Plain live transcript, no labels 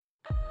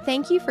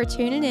Thank you for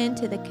tuning in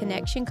to the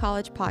Connection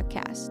College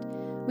podcast.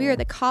 We are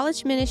the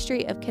college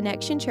ministry of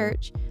Connection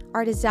Church.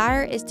 Our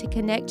desire is to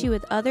connect you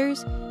with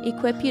others,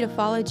 equip you to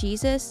follow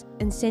Jesus,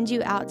 and send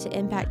you out to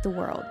impact the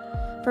world.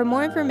 For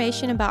more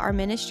information about our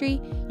ministry,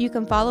 you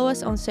can follow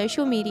us on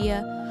social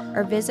media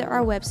or visit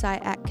our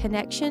website at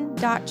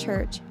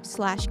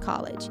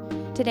connection.church/college.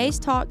 Today's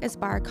talk is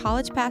by our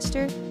college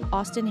pastor,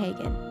 Austin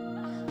Hagen.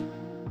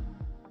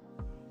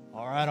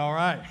 All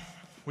right.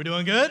 We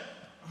doing good?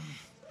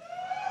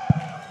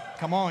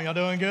 Come on, y'all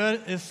doing good?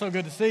 It's so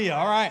good to see you.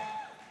 All right.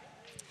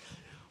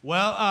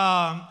 Well,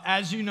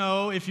 as you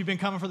know, if you've been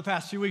coming for the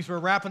past few weeks, we're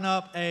wrapping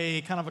up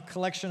a kind of a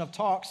collection of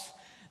talks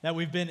that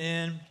we've been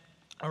in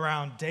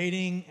around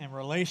dating and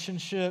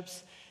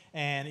relationships.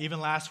 And even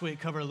last week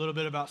covered a little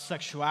bit about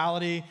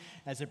sexuality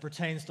as it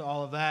pertains to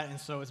all of that. And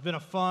so it's been a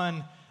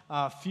fun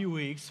few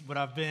weeks, but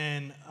I've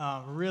been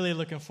really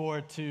looking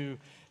forward to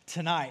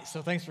tonight.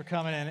 So thanks for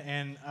coming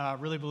and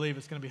really believe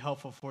it's going to be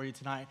helpful for you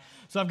tonight.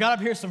 So I've got up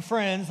here some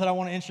friends that I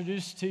want to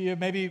introduce to you.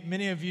 Maybe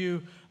many of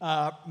you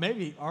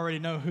maybe already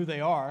know who they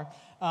are,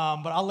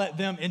 but I'll let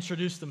them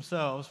introduce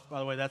themselves. By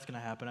the way, that's going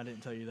to happen. I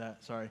didn't tell you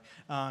that. Sorry.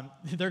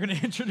 They're going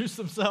to introduce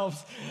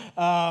themselves,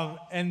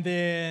 and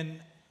then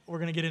we're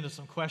going to get into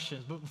some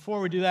questions. But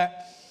before we do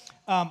that,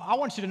 I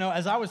want you to know,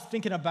 as I was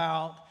thinking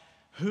about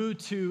who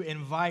to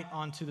invite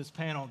onto this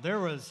panel, there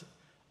was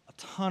a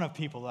ton of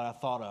people that I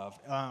thought of.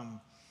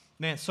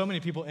 Man, so many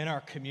people in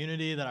our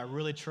community that I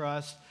really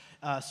trust,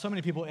 so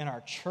many people in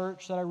our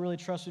church that I really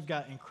trust. We've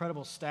got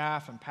incredible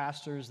staff and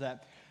pastors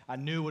that I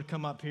knew would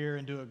come up here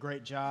and do a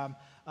great job.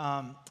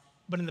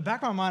 But in the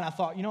back of my mind, I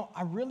thought,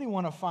 I really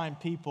want to find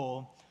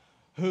people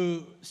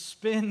who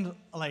spend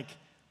like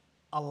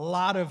a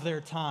lot of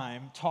their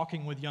time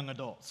talking with young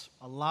adults,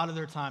 a lot of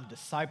their time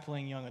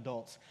discipling young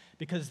adults,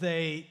 because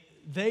they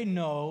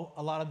know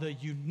a lot of the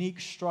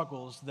unique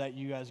struggles that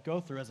you guys go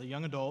through as a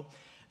young adult,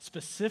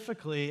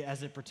 specifically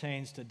as it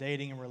pertains to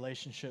dating and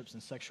relationships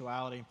and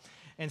sexuality.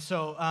 And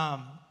so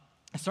I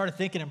started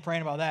thinking and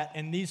praying about that,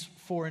 and these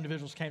four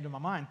individuals came to my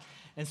mind.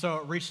 And so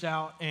I reached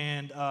out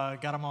and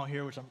got them all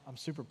here, which I'm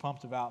super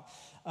pumped about.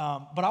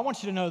 But I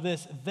want you to know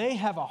this. They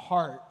have a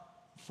heart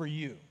for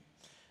you.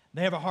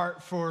 They have a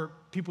heart for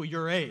people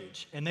your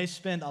age, and they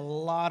spend a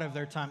lot of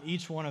their time,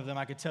 each one of them,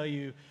 I could tell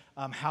you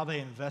how they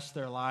invest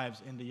their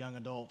lives into young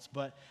adults.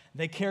 But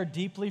they care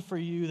deeply for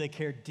you. They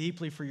care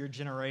deeply for your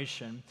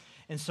generation.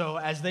 And so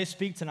as they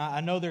speak tonight,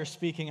 I know they're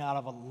speaking out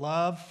of a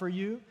love for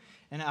you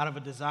and out of a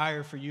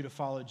desire for you to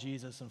follow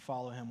Jesus and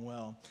follow him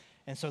well.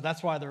 And so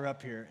that's why they're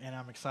up here, and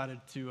I'm excited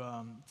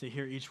to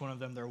hear each one of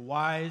them. They're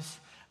wise,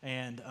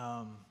 and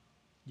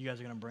you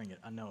guys are going to bring it.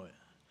 I know it.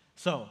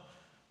 So,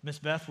 Miss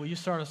Beth, will you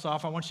start us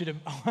off? I want you to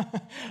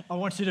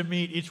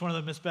meet each one of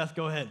them. Miss Beth,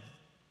 go ahead.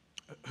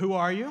 Who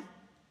are you?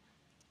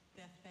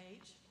 Beth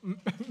Page.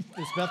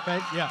 Miss Beth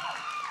Page, yeah.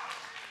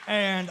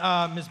 And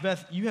Miss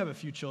Beth, you have a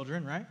few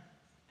children, right?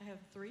 I have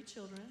 3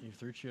 children. You have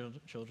 3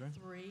 children?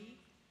 3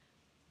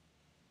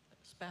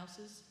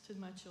 spouses to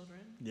my children.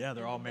 Yeah,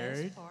 they're all married.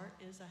 The best part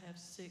is I have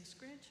 6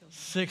 grandchildren.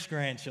 6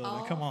 grandchildren,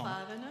 all come on.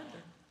 5 and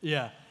under.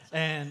 Yeah,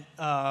 and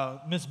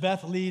Miss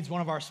Beth leads one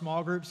of our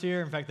small groups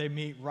here. In fact, they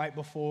meet right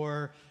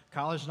before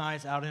college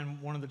nights out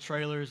in one of the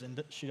trailers,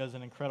 and she does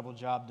an incredible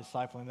job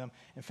discipling them.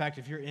 In fact,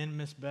 if you're in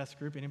Miss Beth's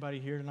group,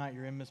 anybody here tonight,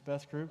 you're in Miss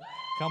Beth's group?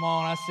 Come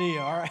on, I see you,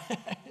 all right.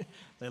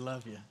 They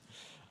love you.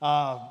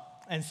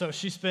 And so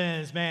she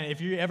spends, man,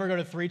 if you ever go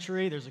to Three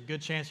Tree, there's a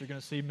good chance you're going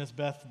to see Miss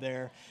Beth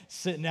there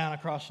sitting down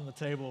across from the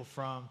table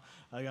from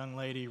a young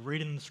lady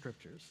reading the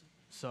scriptures.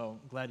 So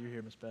glad you're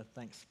here, Miss Beth.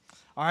 Thanks.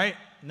 All right,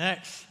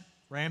 next,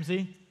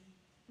 Ramsey.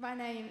 My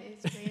name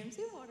is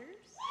Ramsey Waters.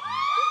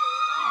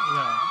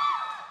 Yeah.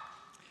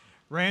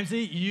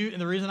 Ramsey, and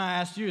the reason I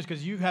asked you is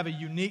because you have a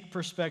unique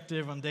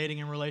perspective on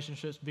dating and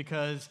relationships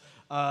because,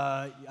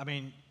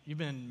 you've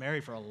been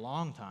married for a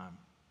long time.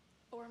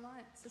 4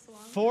 months. It's a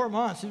long 4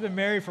 months. You've been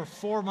married for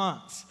 4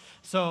 months.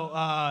 So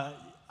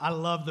I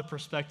love the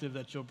perspective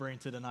that you'll bring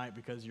to tonight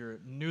because you're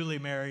newly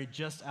married,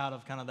 just out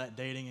of kind of that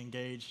dating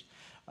engaged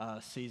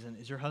season.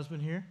 Is your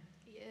husband here?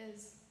 He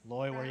is.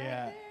 Loy, where you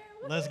at?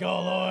 There. Let's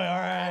go, Loy. All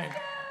right.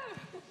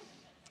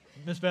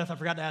 Miss Beth, I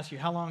forgot to ask you,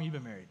 how long have you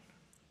been married?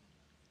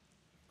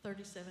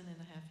 37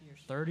 and a half years.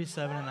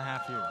 37 and a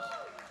half years.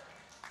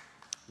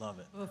 Love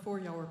it. Before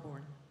y'all were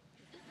born.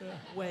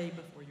 Way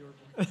before you were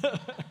born.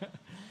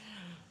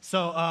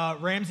 So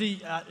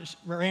Ramsey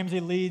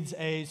leads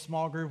a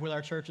small group with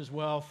our church as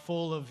well,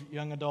 full of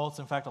young adults.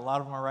 In fact, a lot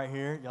of them are right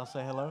here. Y'all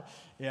say hello.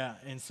 Yeah,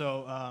 and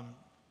so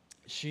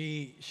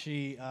she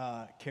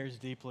cares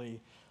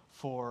deeply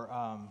for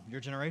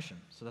your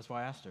generation. So that's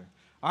why I asked her.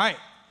 All right,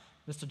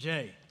 Mr.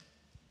 Jay.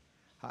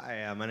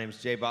 Hi, my name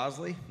is Jay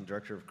Bosley. I'm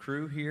director of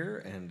crew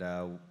here, and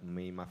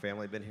me and my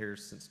family have been here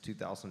since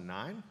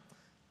 2009,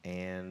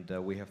 and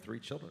we have 3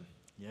 children.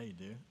 Yeah, you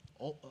do.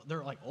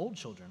 They're like old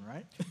children,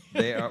 right?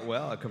 They are,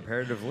 well,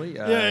 comparatively.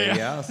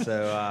 Yeah.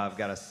 So I've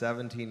got a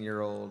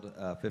 17-year-old,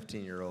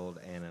 15-year-old,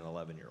 and an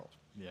 11-year-old.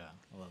 Yeah,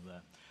 I love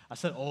that. I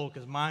said old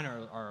because mine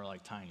are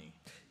like tiny.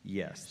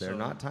 Yes, they're So-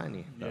 not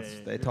tiny. Yeah,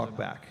 They yours talk are not.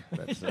 back.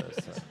 That's, so.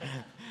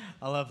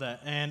 I love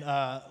that. And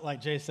like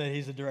Jay said,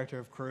 he's the director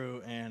of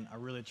Crew, and I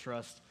really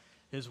trust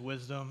his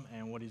wisdom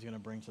and what he's going to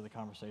bring to the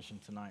conversation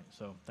tonight.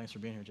 So thanks for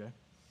being here, Jay.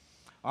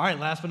 All right,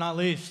 last but not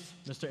least,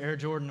 Mr. Air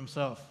Jordan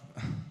himself.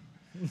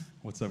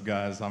 What's up,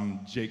 guys?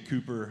 I'm Jake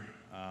Cooper.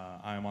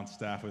 I am on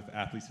staff with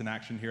Athletes in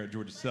Action here at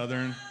Georgia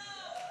Southern.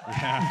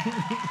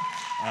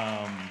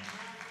 Yeah.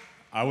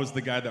 I was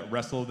the guy that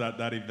wrestled at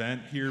that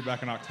event here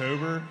back in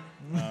October,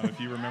 if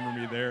you remember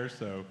me there.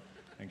 So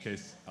in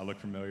case I look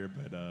familiar,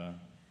 but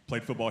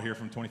played football here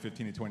from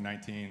 2015 to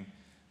 2019.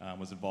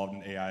 Was involved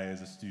in AI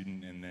as a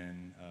student, and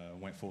then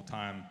went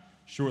full-time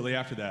shortly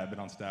after that. Been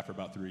on staff for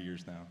about 3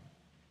 years now.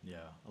 Yeah,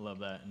 I love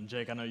that. And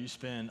Jake, I know you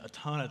spend a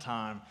ton of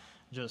time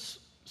just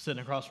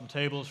sitting across from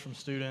tables from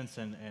students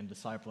and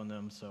discipling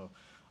them, so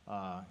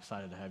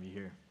excited to have you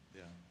here.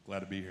 Yeah, glad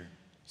to be here.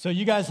 So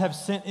you guys have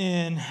sent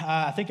in,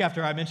 I think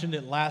after I mentioned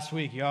it last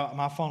week,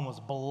 my phone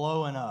was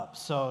blowing up.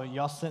 So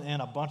y'all sent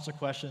in a bunch of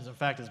questions. In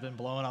fact, it's been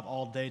blowing up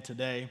all day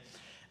today.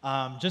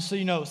 Just so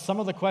you know, some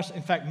of the questions,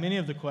 in fact, many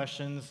of the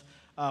questions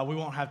we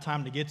won't have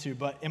time to get to,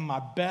 but in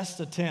my best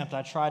attempt,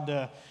 I tried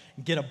to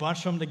get a bunch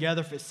of them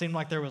together. If it seemed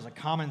like there was a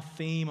common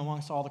theme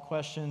amongst all the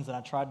questions, and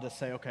I tried to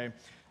say, okay,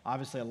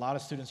 obviously a lot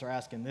of students are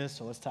asking this,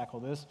 so let's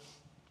tackle this.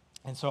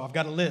 And so I've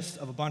got a list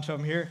of a bunch of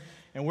them here,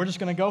 and we're just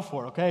going to go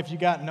for it, okay? If you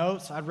got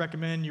notes, I'd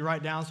recommend you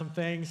write down some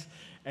things,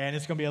 and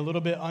it's going to be a little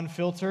bit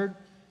unfiltered,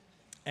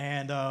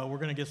 and we're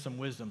going to get some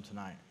wisdom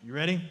tonight. You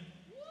ready?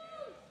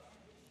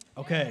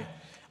 Okay.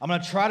 I'm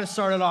going to try to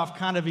start it off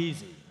kind of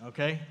easy,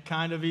 okay?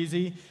 Kind of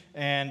easy,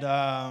 and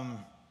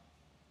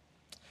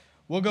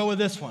we'll go with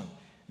this one.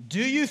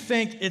 Do you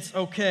think it's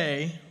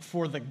okay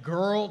for the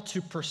girl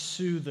to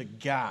pursue the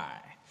guy?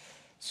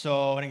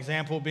 So an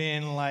example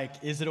being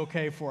like, is it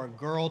okay for a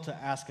girl to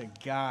ask a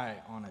guy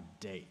on a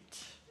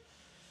date?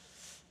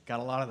 Got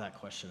a lot of that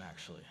question,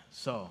 actually.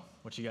 So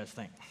what you guys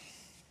think?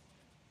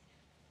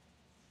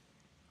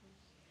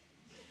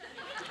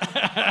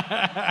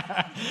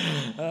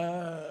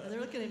 They're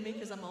looking at me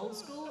because I'm old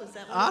school? Is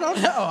that what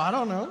I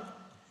don't know.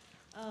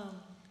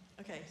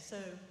 Okay, so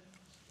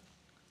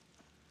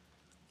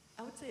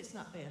I would say it's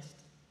not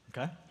best.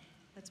 Okay.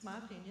 That's my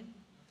opinion.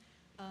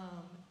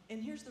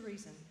 And here's the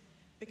reason.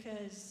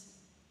 Because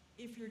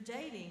if you're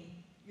dating,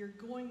 you're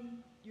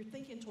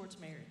thinking towards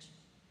marriage.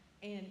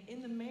 And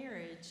in the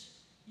marriage,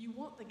 you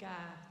want the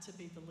guy to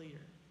be the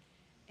leader.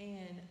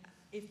 And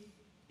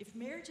if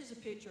marriage is a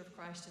picture of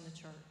Christ in the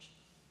church,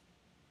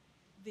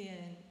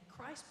 then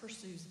Christ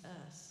pursues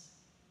us.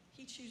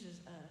 He chooses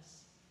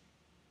us.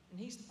 And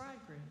he's the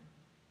bridegroom,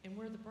 and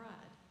we're the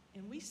bride.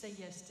 And we say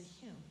yes to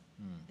him.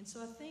 And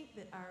so I think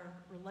that our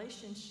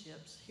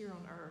relationships here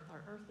on earth,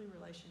 our earthly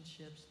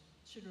relationships,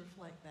 should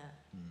reflect that.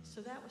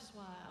 So that was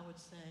why I would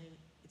say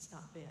it's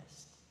not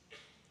best.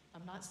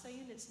 I'm not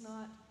saying it's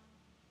not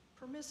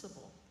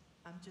permissible.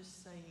 I'm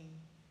just saying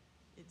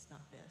it's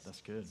not best.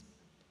 That's good.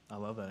 I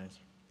love that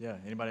answer. Yeah,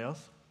 anybody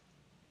else?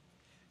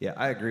 Yeah,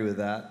 I agree with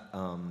that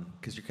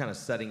because you're kind of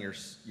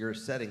you're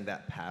setting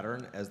that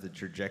pattern as the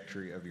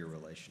trajectory of your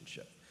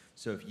relationship.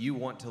 So if you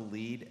want to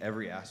lead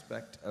every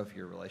aspect of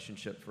your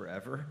relationship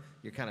forever,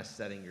 you're kind of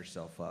setting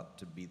yourself up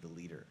to be the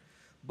leader.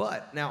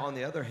 But now, on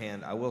the other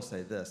hand, I will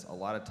say this. A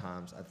lot of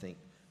times, I think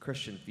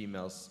Christian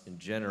females in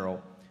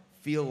general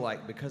feel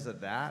like because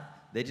of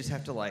that, they just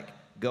have to like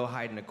go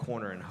hide in a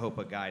corner and hope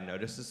a guy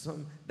notices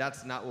them.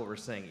 That's not what we're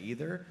saying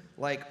either.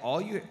 Like,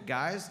 all you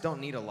guys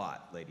don't need a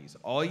lot, ladies.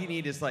 All you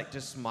need is like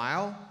just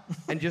smile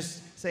and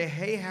just say,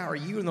 hey, how are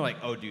you? And they're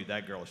like, oh, dude,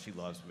 that girl, she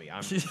loves me.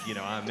 I'm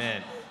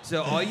in.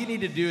 So all you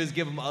need to do is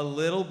give them a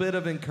little bit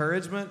of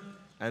encouragement,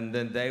 and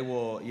then they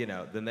will,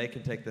 then they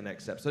can take the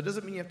next step. So it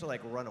doesn't mean you have to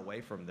like run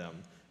away from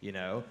them, You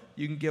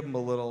can give them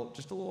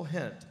just a little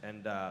hint,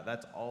 and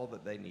that's all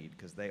that they need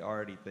because they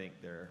already think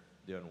they're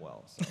doing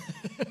well. So.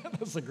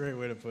 That's a great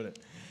way to put it.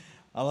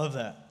 I love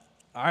that.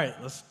 All right,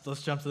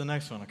 let's jump to the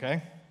next one,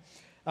 okay?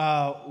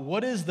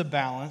 What is the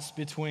balance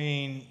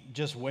between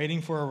just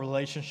waiting for a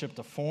relationship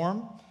to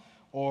form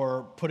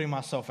or putting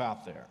myself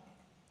out there?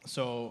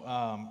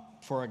 So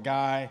for a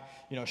guy,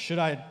 should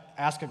I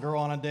ask a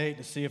girl on a date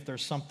to see if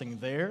there's something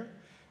there?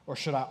 Or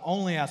should I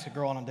only ask a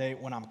girl on a date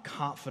when I'm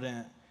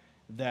confident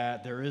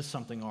that there is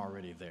something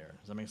already there?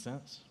 Does that make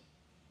sense?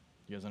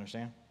 You guys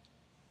understand?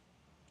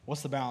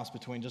 What's the balance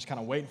between just kind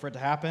of waiting for it to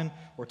happen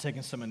or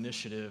taking some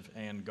initiative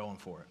and going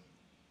for it?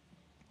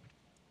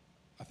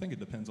 I think it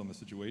depends on the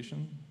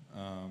situation.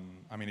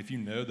 If you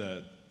know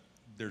that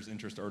there's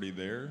interest already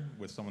there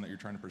with someone that you're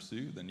trying to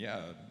pursue, then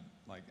yeah,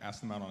 like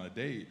ask them out on a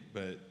date.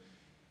 But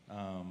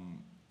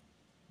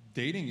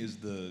dating is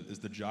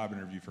the job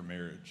interview for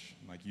marriage.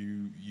 Like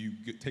you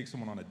take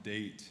someone on a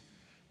date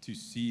to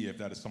see if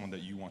that is someone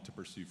that you want to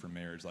pursue for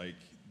marriage. Like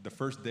the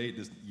first date,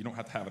 you don't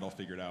have to have it all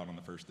figured out on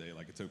the first date.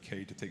 Like it's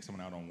okay to take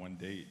someone out on one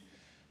date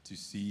to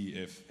see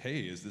if,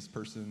 hey, is this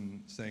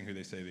person saying who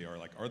they say they are?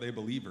 Like, are they a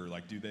believer?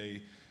 Like, do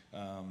they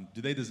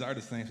Do they desire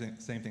the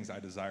same things I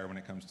desire when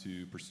it comes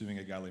to pursuing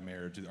a godly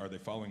marriage? Are they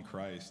following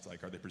Christ?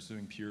 Like, are they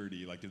pursuing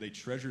purity? Like, do they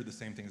treasure the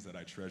same things that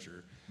I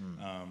treasure?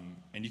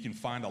 And you can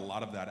find a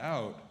lot of that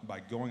out by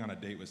going on a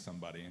date with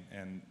somebody.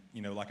 And,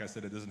 you know, like I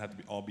said, it doesn't have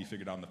to all be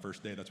figured out on the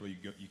first date. That's why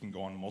you can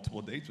go on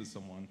multiple dates with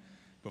someone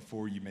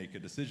before you make a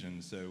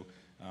decision. So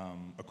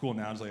a cool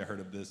analogy I heard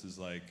of this is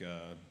like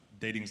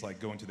dating's like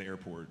going to the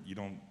airport. You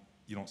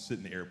don't sit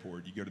in the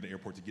airport. You go to the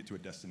airport to get to a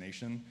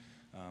destination.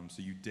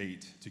 So you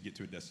date to get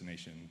to a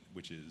destination,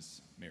 which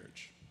is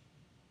marriage.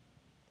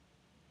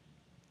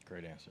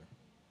 Great answer.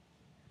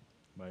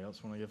 Anybody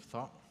else want to give a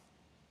thought?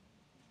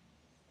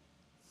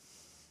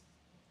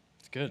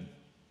 It's good.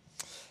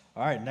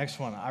 All right, next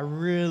one. I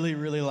really,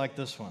 really like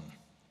this one.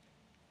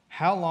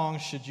 How long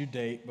should you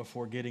date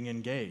before getting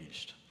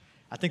engaged?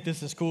 I think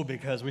this is cool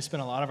because we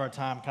spend a lot of our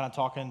time kind of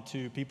talking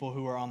to people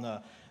who are on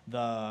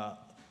the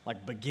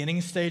like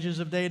beginning stages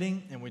of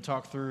dating, and we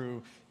talk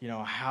through, you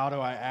know, how do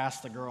I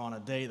ask the girl on a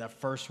date, that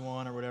first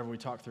one or whatever. We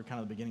talk through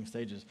kind of the beginning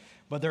stages.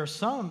 But there are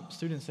some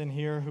students in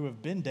here who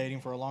have been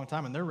dating for a long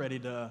time, and they're ready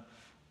to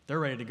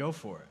go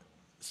for it.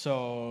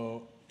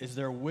 So is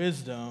there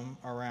wisdom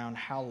around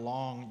how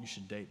long you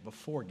should date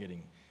before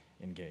getting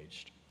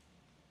engaged?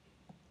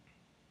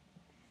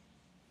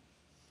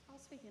 I'll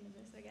speak into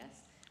this, I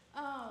guess.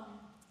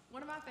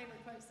 One of my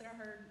favorite quotes that I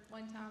heard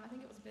one time, I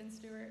think it was Ben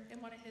Stewart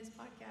in one of his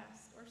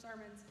podcasts or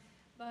sermons,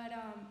 but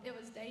it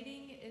was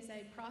dating is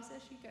a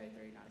process you go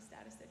through, not a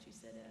status that you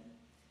sit in.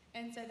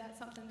 And so that's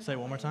something that Say it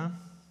one more time.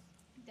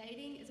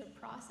 Dating is a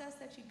process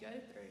that you go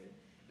through,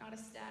 not a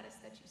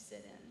status that you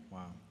sit in.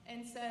 Wow.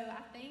 And so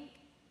I think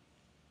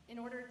in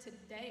order to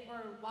date,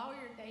 or while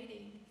you're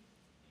dating,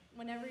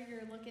 whenever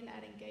you're looking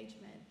at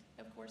engagement,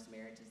 of course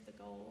marriage is the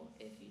goal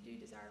if you do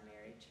desire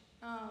marriage.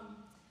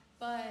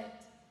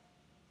 But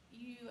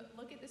you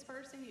look at this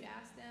person, you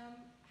ask them,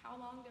 how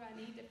long do I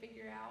need to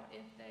figure out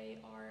if they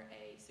are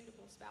a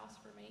suitable spouse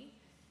for me?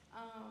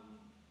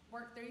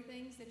 Work through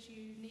things that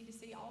you need to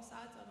see all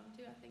sides of them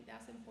too. I think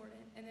that's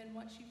important. And then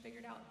once you've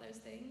figured out those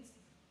things,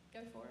 go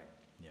for it.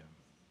 Yeah.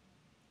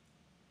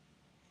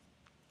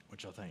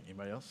 What y'all think?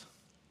 Anybody else?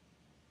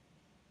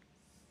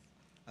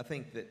 I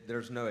think that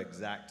there's no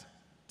exact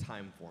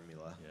time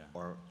formula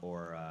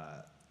or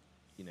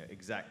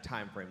exact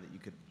time frame that you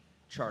could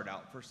chart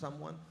out for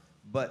someone,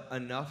 but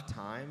enough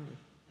time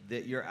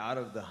that you're out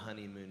of the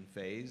honeymoon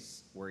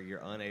phase where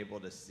you're unable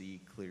to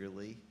see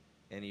clearly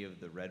any of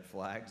the red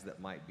flags that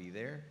might be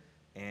there,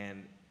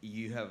 and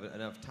you have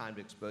enough time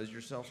to expose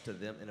yourself to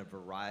them in a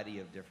variety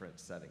of different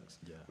settings.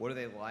 Yeah. What are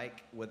they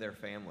like with their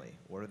family?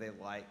 What are they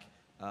like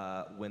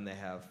when they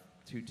have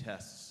 2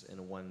 tests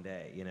in one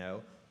day, you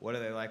know? What are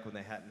they like when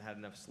they hadn't had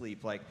enough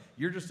sleep? Like,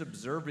 you're just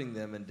observing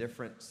them in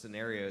different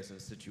scenarios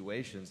and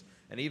situations.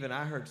 And even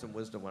I heard some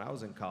wisdom when I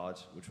was in college,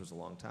 which was a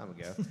long time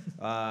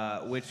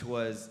ago, which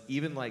was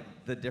even like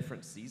the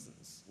different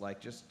seasons,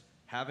 like just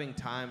having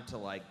time to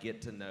like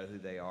get to know who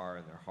they are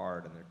and their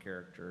heart and their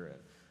character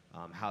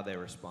and how they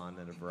respond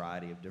in a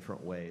variety of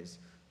different ways.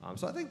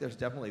 So I think there's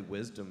definitely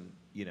wisdom,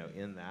 you know,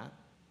 in that.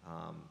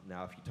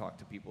 Now, if you talk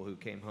to people who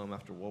came home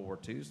after World War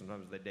II,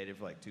 sometimes they dated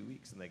for like 2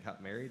 weeks and they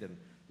got married, and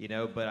you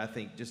know. But I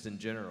think just in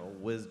general,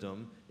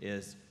 wisdom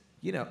is,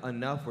 you know,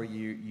 enough where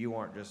you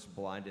aren't just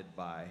blinded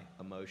by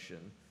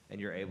emotion and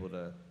you're able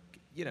to,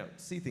 you know,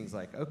 see things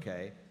like,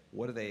 okay,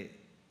 what are they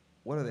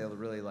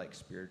really like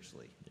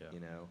spiritually? Yeah. You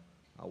know,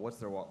 what's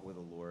their walk with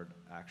the Lord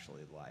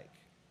actually like?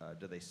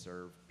 Do they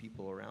serve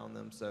people around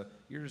them? So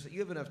you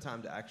have enough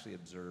time to actually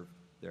observe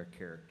their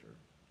character.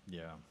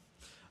 Yeah.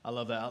 I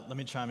love that. Let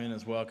me chime in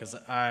as well, because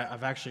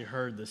I've actually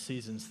heard the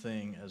seasons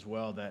thing as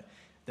well, that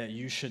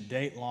you should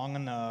date long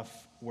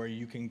enough where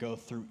you can go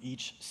through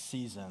each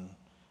season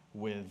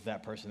with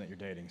that person that you're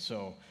dating.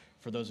 So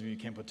for those of you who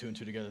can't put 2 and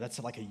 2 together, that's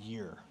like a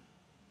year.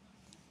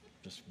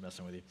 Just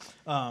messing with you.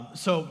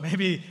 So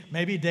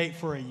maybe date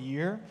for a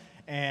year,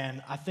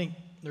 and I think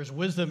there's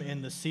wisdom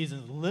in the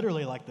seasons,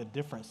 literally like the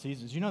different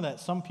seasons. You know that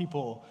some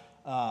people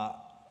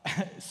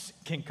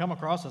can come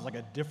across as like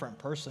a different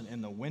person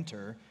in the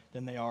winter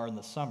than they are in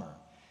the summer.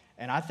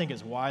 And I think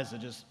it's wise to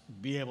just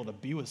be able to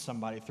be with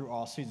somebody through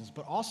all seasons,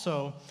 but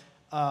also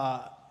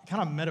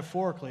kind of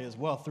metaphorically as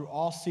well, through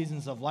all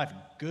seasons of life,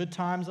 good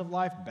times of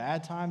life,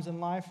 bad times in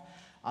life.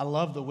 I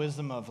love the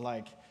wisdom of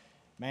like,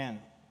 man,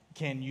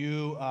 can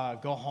you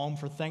go home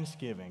for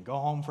Thanksgiving, go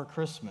home for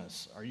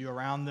Christmas? Are you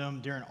around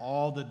them during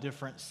all the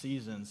different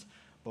seasons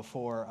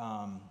before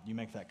you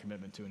make that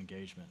commitment to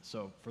engagement?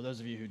 So for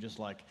those of you who just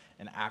like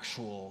an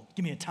actual,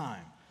 give me a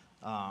time,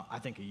 I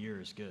think a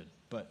year is good.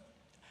 But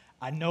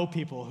I know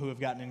people who have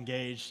gotten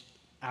engaged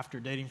after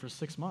dating for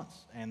 6 months,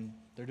 and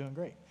they're doing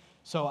great.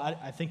 So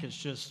I think it's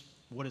just,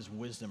 what is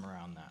wisdom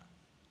around that?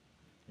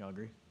 Y'all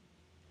agree?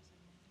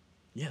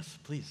 Yes,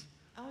 please.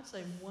 I would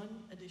say one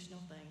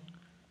additional thing.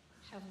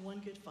 Have one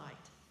good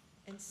fight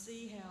and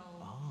see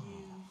how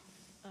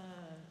you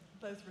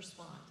both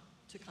respond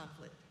to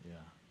conflict. Yeah.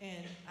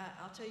 And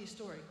I'll tell you a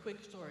story,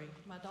 quick story.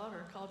 My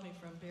daughter called me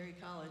from Berry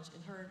College,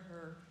 and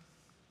her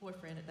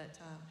boyfriend at that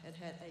time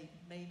had a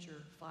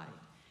major fight.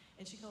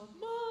 And she called,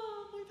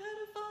 Mom, we've had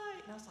a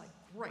fight. And I was like,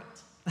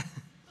 great.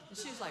 And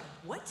she was like,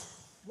 what?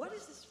 What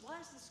is this? Why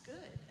is this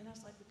good? And I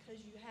was like,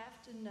 because you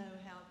have to know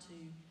how to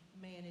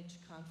manage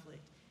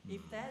conflict.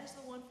 If that is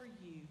the one for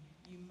you,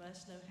 you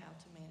must know how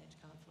to manage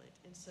conflict.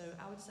 And so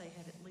I would say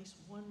have at least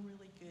one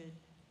really good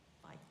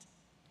fight.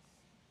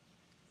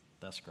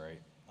 That's great.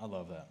 I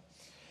love that.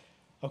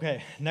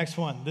 Okay, next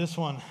one. This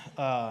one,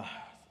 I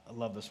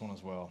love this one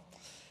as well.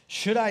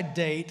 Should I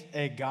date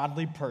a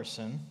godly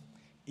person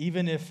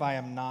even if I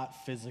am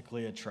not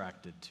physically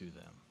attracted to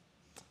them?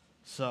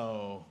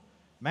 So,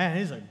 man,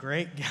 he's a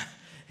great guy.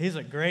 He's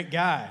a great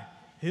guy.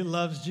 He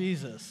loves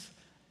Jesus.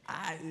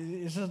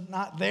 He's just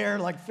not there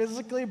like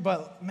physically,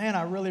 but man,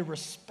 I really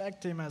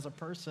respect him as a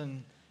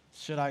person.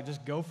 Should I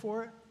just go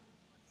for it?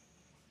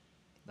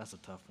 That's a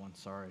tough one.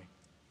 Sorry.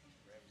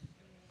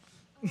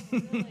 Oh,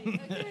 really?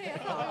 Okay, I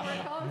thought we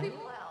were calling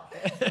people out.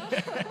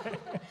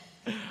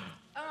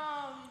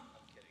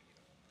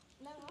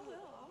 No, I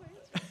will. I'll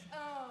answer.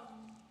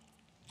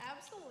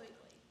 Absolutely,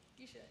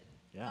 you should.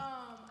 Yeah.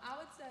 I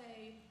would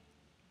say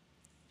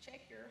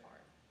check your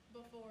heart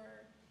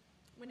before,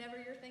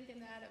 whenever you're thinking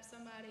that of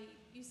somebody,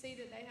 you see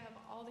that they have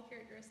all the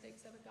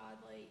characteristics of a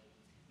godly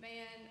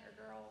man or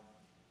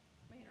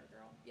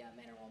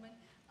woman,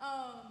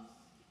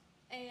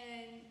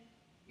 and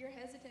you're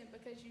hesitant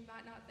because you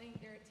might not think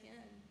they're a 10.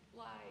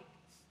 Like,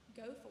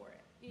 go for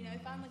it. You know,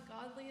 find the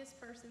godliest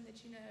person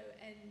that you know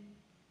and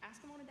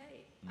ask them on a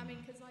date. I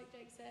mean, because like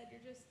Jake said,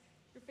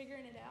 you're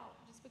figuring it out.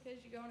 Just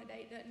because you go on a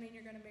date doesn't mean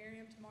you're going to marry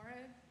them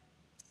tomorrow.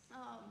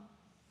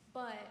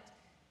 But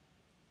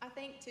I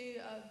think, too,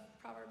 of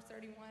Proverbs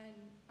 31,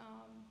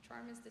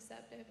 charm is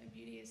deceptive and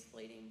beauty is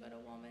fleeting, but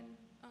a woman,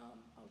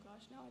 oh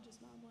gosh, now I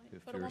just mind blank.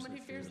 But a woman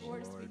who fears the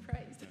Lord is to be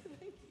praised.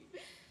 Thank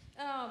you.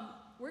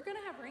 We're going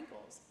to have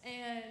wrinkles,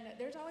 and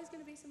there's always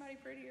going to be somebody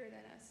prettier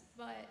than us.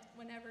 But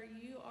whenever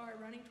you are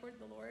running toward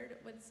the Lord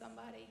with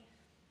somebody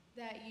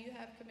that you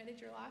have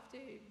committed your life to,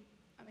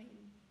 I mean,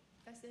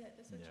 that's it.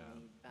 That's what you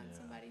need. Find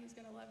somebody who's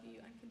going to love you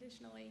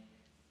unconditionally,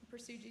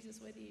 pursue Jesus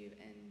with you,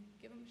 and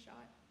give them a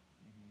shot.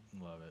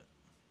 Love it.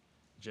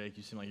 Jake,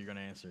 you seem like you're going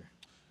to answer.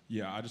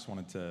 Yeah, I just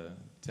wanted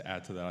to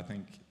add to that. I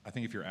think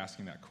if you're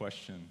asking that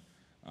question,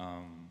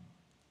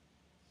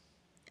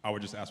 I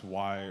would just ask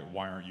why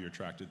aren't you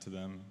attracted to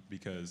them?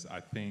 Because I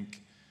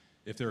think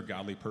if they're a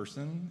godly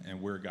person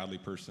and we're a godly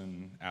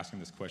person asking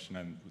this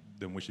question,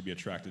 then we should be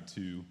attracted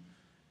to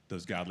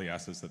those godly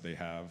assets that they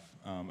have.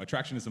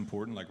 Attraction is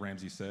important, like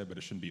Ramsey said, but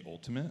it shouldn't be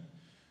ultimate.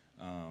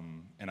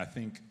 And I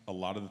think a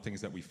lot of the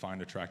things that we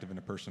find attractive in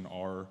a person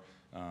are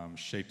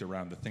shaped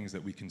around the things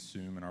that we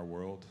consume in our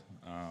world.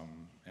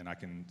 And I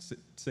can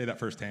say that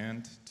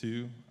firsthand,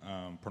 too.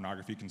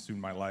 Pornography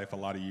consumed my life a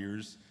lot of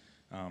years,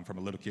 from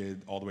a little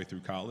kid all the way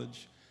through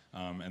college.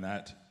 And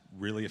that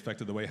really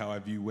affected the way how I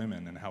view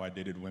women and how I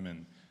dated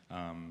women.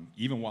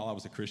 Even while I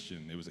was a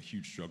Christian, it was a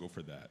huge struggle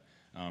for that.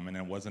 And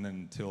it wasn't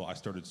until I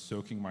started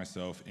soaking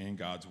myself in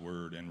God's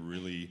word and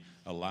really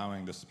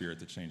allowing the Spirit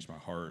to change my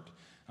heart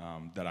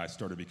that I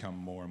started to become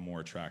more and more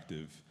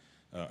attracted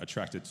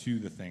to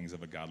the things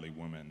of a godly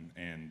woman,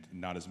 and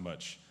not as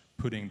much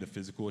putting the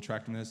physical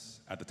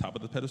attractiveness at the top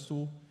of the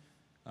pedestal,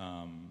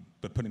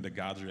 but putting the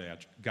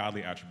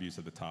godly attributes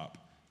at the top.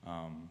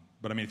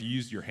 But I mean, if you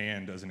use your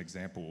hand as an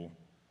example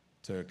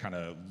to kind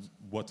of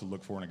what to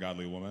look for in a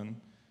godly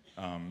woman,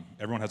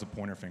 everyone has a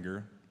pointer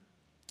finger.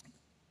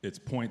 It's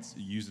points,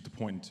 you use it to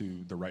point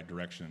into the right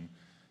direction.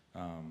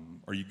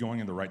 Are you going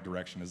in the right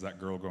direction? Is that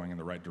girl going in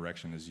the right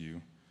direction as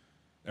you?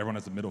 Everyone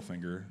has a middle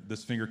finger.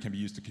 This finger can be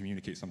used to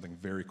communicate something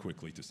very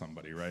quickly to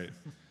somebody, right?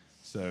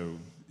 So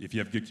if you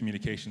have good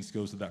communication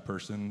skills to that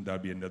person, that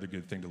would be another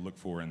good thing to look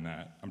for in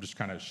that. I'm just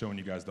kind of showing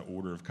you guys the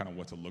order of kind of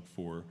what to look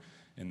for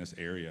in this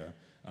area.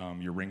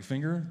 Your ring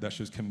finger, that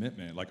shows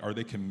commitment. Like, are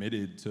they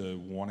committed to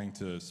wanting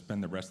to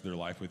spend the rest of their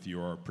life with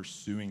you or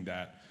pursuing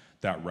that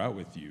route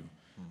with you?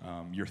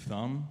 Your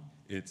thumb,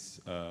 it's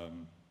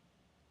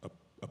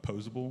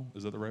opposable.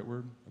 Is that the right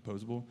word?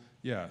 Opposable?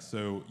 Yeah,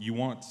 so you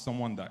want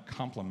someone that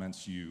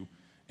complements you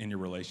in your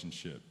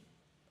relationship.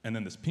 And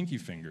then this pinky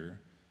finger,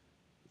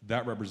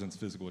 that represents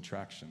physical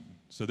attraction.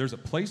 So there's a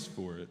place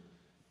for it,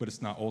 but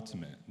it's not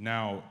ultimate.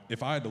 Now,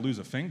 if I had to lose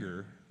a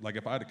finger, like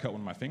if I had to cut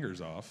one of my fingers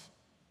off,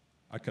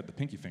 I'd cut the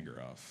pinky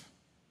finger off,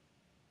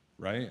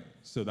 right?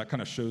 So that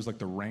kind of shows like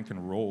the rank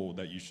and role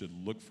that you should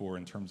look for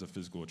in terms of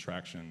physical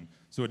attraction.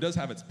 So it does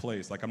have its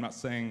place. Like, I'm not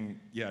saying,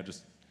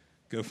 just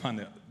go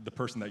find the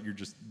person that you're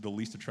just the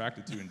least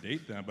attracted to and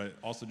date them, but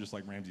also just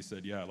like Ramsey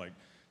said, like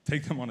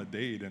take them on a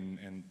date,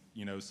 and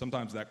you know,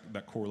 sometimes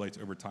that correlates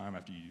over time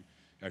after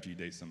you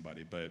date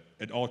somebody. But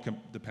it all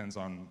depends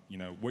on, you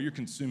know, what you're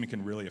consuming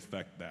can really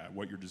affect that,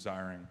 what you're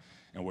desiring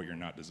and what you're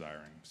not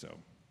desiring. So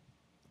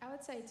I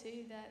would say,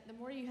 too, that the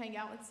more you hang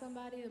out with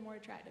somebody, the more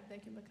attractive they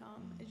can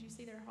become. As you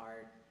see their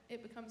heart,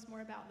 it becomes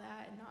more about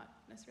that and not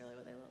necessarily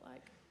what they look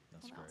like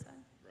on the outside.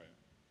 right.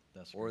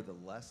 That's Or great.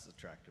 the less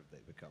attractive they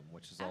become,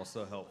 which is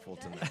also helpful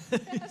to know.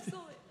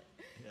 Absolutely.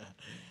 Yeah,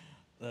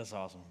 that's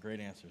awesome. Great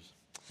answers.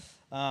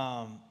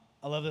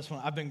 I love this one.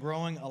 I've been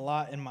growing a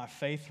lot in my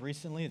faith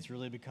recently. It's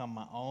really become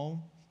my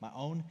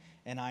own,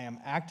 and I am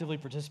actively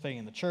participating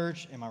in the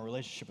church, in my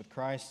relationship with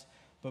Christ,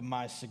 but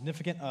my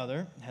significant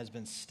other has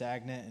been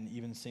stagnant and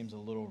even seems a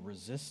little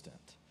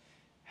resistant.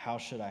 How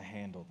should I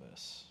handle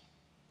this?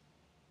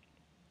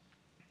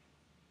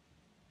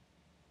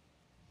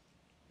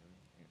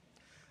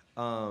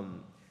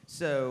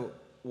 So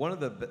one of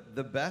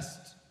the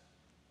best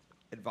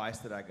advice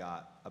that I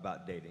got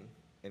about dating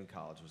in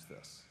college was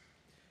this,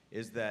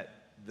 is that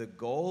the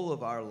goal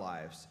of our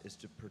lives is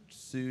to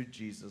pursue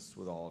Jesus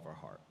with all of our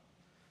heart.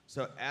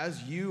 So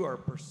as you are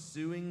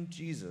pursuing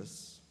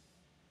Jesus,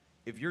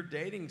 if you're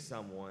dating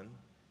someone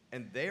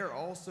and they are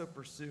also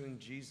pursuing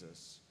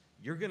Jesus,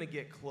 you're going to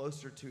get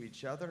closer to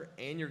each other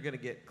and you're going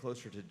to get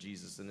closer to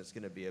Jesus, and it's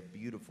going to be a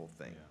beautiful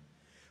thing. Yeah.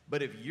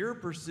 But if you're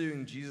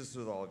pursuing Jesus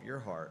with all of your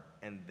heart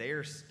and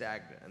they're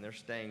stagnant and they're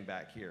staying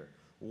back here,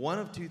 one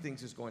of two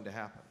things is going to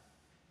happen.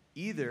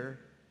 Either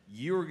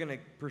you're going to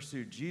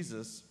pursue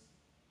Jesus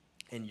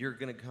and you're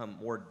going to become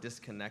more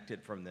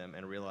disconnected from them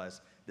and realize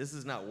this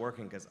is not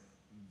working because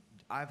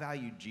I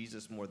value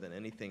Jesus more than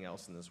anything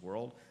else in this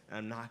world, and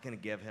I'm not going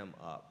to give him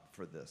up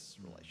for this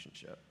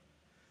relationship.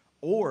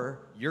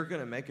 Or you're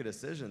going to make a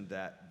decision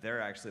that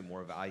they're actually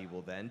more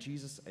valuable than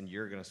Jesus, and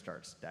you're going to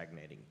start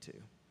stagnating too.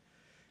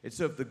 And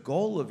so if the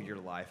goal of your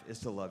life is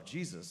to love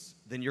Jesus,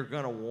 then you're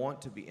going to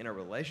want to be in a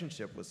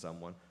relationship with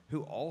someone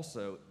who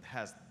also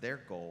has their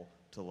goal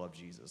to love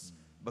Jesus.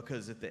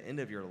 Because at the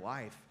end of your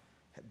life,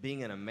 being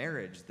in a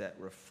marriage that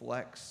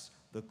reflects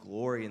the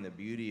glory and the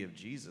beauty of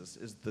Jesus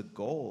is the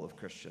goal of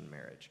Christian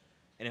marriage.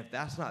 And if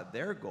that's not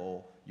their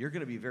goal, you're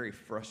going to be very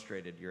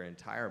frustrated your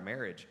entire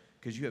marriage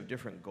because you have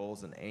different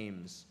goals and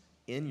aims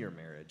in your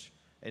marriage.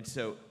 And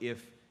so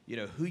if,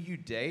 who you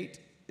date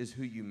is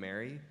who you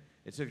marry.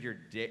 And so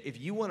if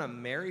you want to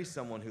marry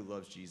someone who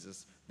loves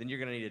Jesus, then you're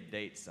going to need to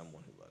date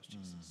someone who loves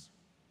Jesus.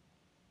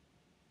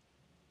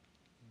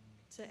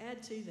 To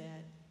add to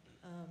that,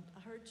 I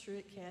heard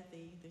Truett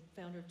Cathy, the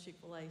founder of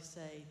Chick-fil-A,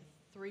 say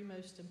 3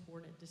 most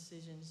important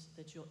decisions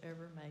that you'll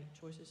ever make,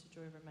 choices that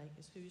you'll ever make,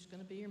 is who's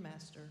going to be your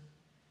master,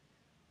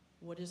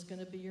 what is going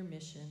to be your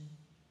mission,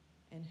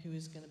 and who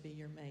is going to be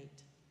your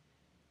mate.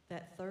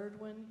 That third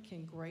one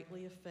can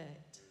greatly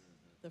affect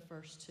the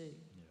first 2. Yeah.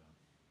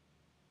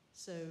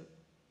 So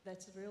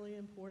that's a really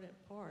important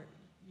part.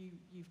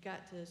 You've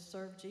got to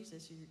serve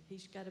Jesus.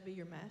 He's got to be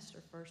your master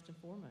first and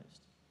foremost.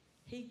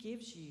 He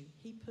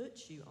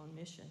puts you on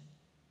mission.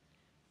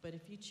 But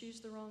if you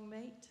choose the wrong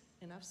mate,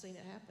 and I've seen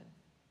it happen,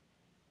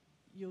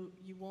 you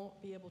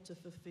won't be able to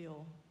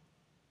fulfill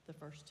the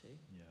first 2.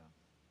 Yeah.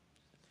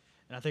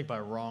 And I think by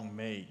wrong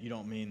mate, you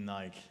don't mean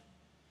like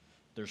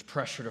there's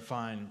pressure to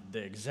find the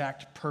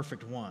exact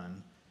perfect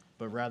one,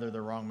 but rather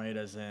the wrong mate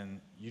as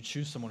in you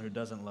choose someone who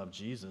doesn't love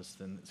Jesus,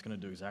 then it's going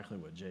to do exactly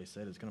what Jay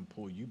said. It's going to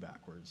pull you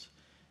backwards.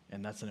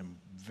 And that's a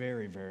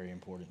very, very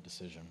important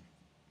decision.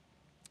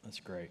 That's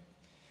great.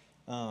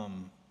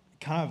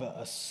 Kind of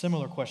a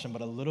similar question,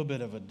 but a little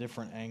bit of a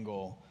different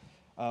angle.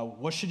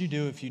 What should you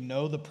do if you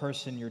know the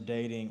person you're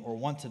dating or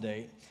want to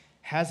date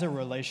has a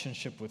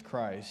relationship with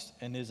Christ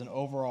and is an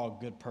overall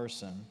good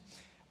person,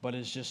 but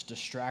is just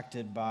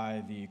distracted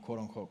by the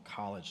quote-unquote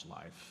college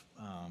life,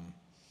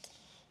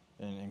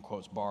 in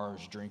quotes,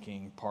 bars,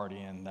 drinking,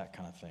 partying, that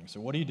kind of thing. So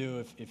what do you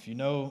do if you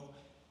know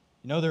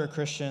they're a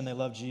Christian, they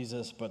love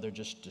Jesus, but they're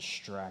just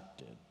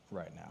distracted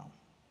right now?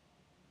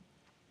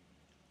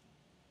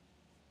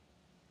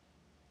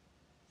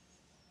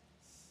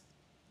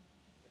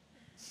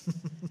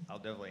 I'll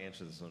definitely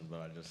answer this one, but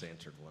I just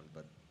answered one.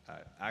 But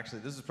actually,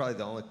 this is probably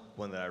the only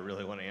one that I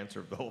really want to answer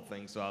of the whole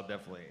thing, so I'll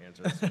definitely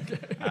answer this one.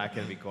 I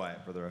can be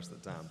quiet for the rest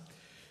of the time.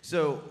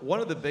 So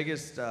one of the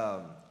biggest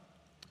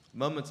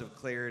moments of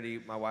clarity,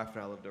 my wife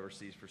and I lived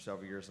overseas for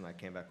several years, and I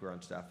came back, we were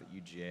on staff at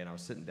UGA, and I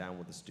was sitting down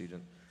with a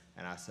student,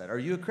 and I said, "Are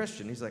you a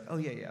Christian?" He's like, "Oh,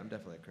 yeah, I'm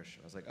definitely a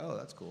Christian." I was like, "Oh,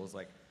 that's cool." I was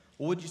like,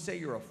 "Well, would you say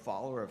you're a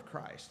follower of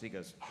Christ?" He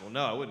goes, "Well,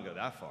 no, I wouldn't go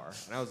that far."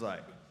 And I was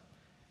like,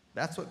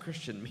 "That's what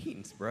Christian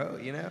means, bro,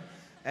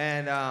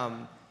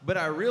 And, but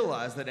I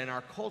realized that in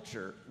our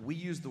culture, we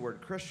use the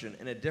word Christian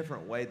in a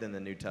different way than the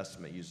New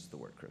Testament uses the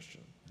word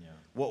Christian. Yeah.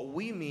 What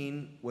we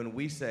mean when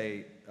we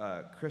say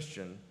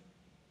Christian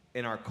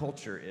in our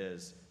culture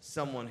is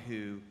someone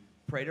who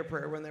prayed a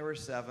prayer when they were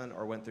 7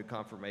 or went through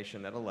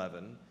confirmation at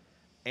 11,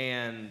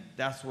 and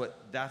that's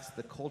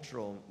the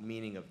cultural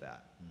meaning of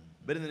that.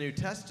 But in the New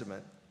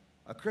Testament,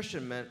 a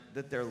Christian meant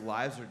that their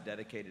lives are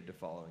dedicated to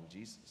following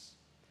Jesus.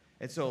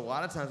 And so a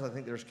lot of times I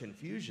think there's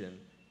confusion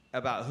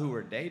about who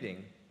we're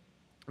dating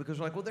because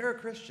we're like, well, they're a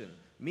Christian,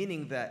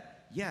 meaning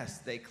that, yes,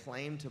 they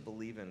claim to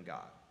believe in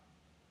God.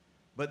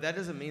 But that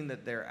doesn't mean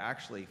that they're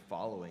actually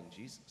following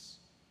Jesus.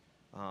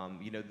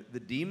 The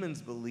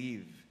demons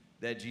believe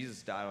that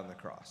Jesus died on the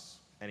cross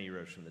and he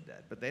rose from the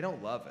dead, but they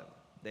don't love him.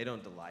 They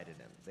don't delight in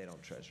him. They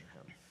don't treasure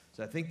him.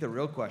 So I think the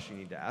real question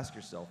you need to ask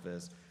yourself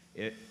is,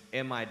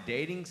 am I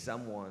dating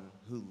someone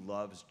who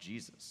loves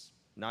Jesus?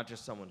 Not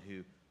just someone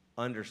who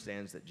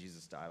understands that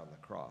Jesus died on the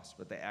cross,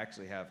 but they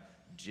actually have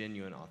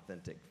genuine,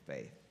 authentic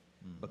faith.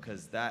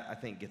 Because that, I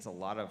think, gets a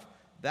lot of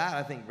That,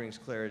 I think, brings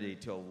clarity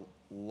to a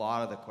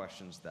lot of the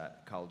questions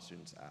that college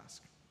students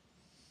ask.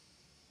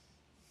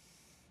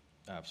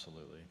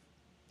 Absolutely.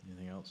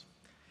 Anything else?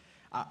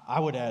 I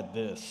would add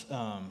this.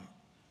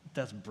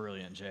 That's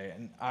brilliant, Jay.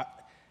 And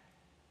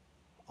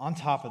on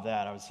top of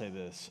that, I would say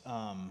this.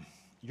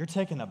 You're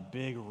taking a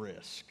big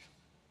risk.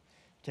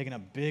 Taking a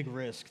big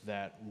risk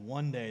that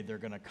one day they're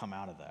going to come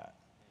out of that.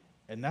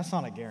 And that's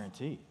not a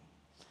guarantee.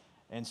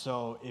 And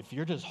so if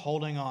you're just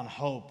holding on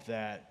hope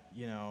that,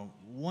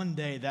 one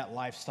day that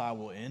lifestyle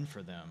will end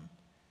for them,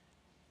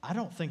 I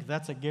don't think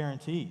that's a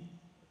guarantee.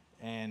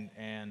 And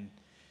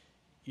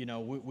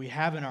we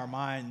have in our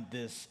mind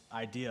this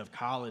idea of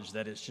college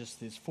that it's just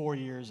these 4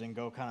 years and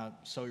go kind of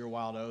sow your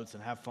wild oats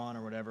and have fun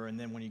or whatever. And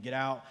then when you get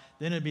out,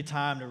 then it'd be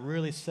time to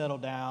really settle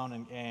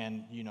down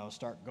and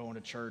start going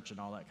to church and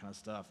all that kind of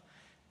stuff.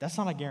 That's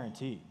not a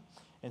guarantee.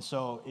 And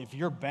so if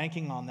you're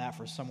banking on that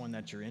for someone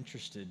that you're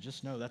interested,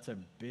 just know that's a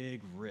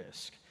big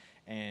risk.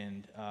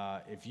 And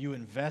if you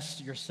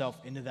invest yourself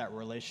into that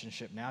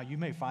relationship now, you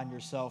may find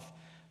yourself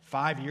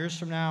 5 years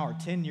from now or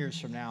 10 years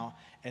from now,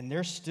 and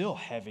they're still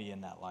heavy in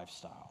that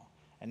lifestyle.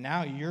 And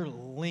now you're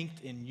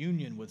linked in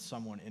union with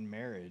someone in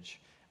marriage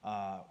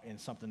in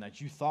something that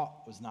you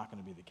thought was not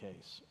going to be the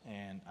case.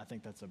 And I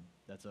think that's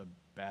a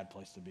bad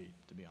place to be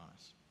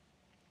honest.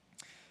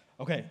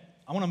 Okay,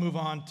 I want to move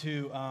on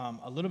to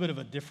a little bit of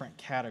a different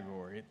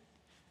category.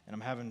 And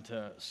I'm having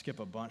to skip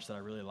a bunch that I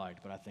really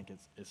liked, but I think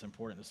it's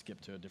important to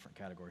skip to a different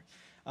category.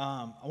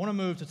 I want to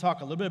move to talk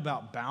a little bit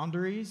about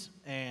boundaries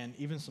and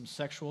even some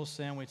sexual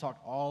sin. We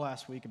talked all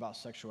last week about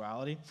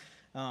sexuality.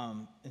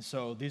 And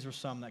so these were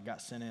some that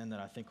got sent in that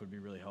I think would be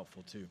really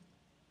helpful too.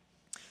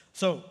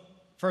 So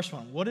first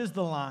one, what is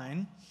the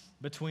line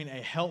between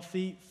a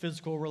healthy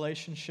physical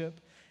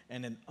relationship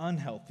and an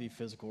unhealthy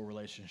physical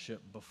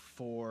relationship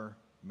before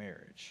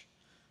marriage?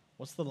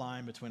 What's the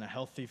line between a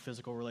healthy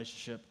physical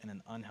relationship and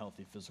an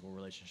unhealthy physical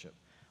relationship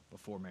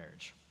before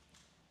marriage?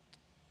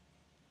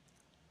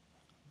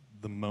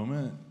 The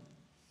moment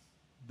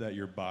that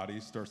your body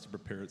starts to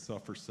prepare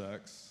itself for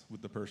sex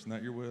with the person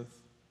that you're with,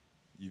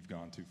 you've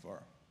gone too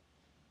far.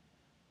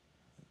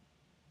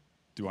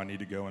 Do I need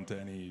to go into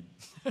any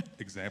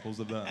examples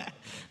of that?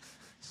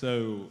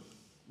 So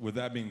with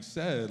that being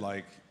said,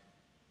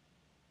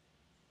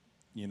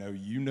 you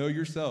know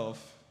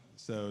yourself.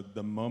 So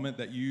the moment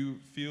that you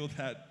feel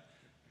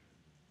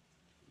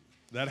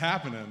that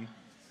happening,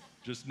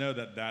 just know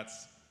that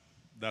that's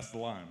the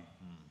line.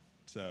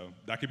 So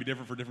that could be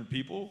different for different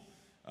people.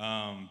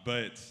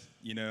 But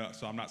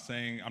so I'm not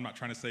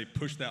trying to say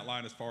push that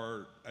line as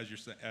far as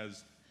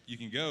as you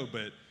can go.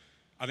 But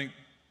I think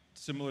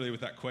similarly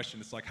with that question,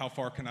 it's like, how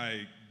far can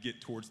I get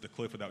towards the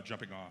cliff without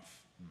jumping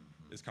off?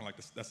 Mm-hmm. It's kind of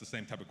like that's the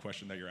same type of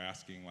question that you're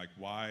asking. Like,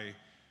 why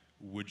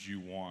would you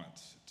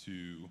want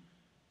to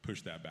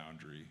push that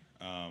boundary?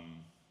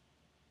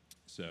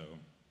 So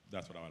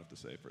that's what I would have to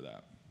say for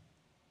that.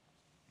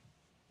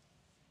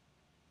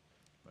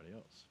 Anybody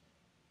else?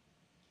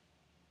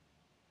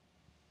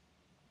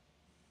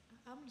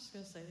 I'm just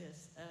going to say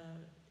this.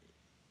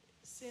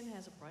 Sin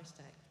has a price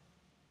tag.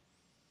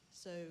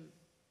 So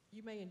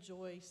you may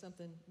enjoy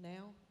something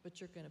now, but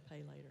you're going to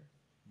pay later.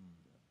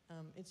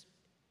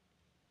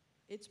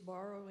 It's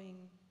borrowing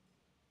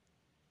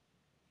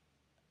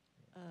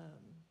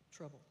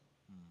trouble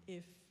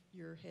if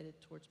you're headed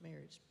towards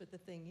marriage. But the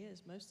thing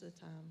is, most of the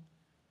time,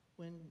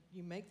 when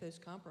you make those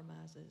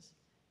compromises,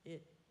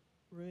 it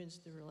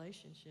ruins the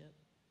relationship,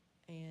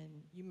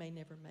 and you may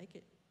never make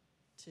it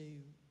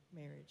to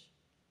marriage.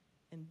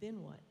 And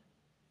then what?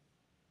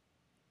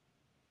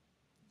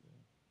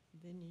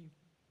 Then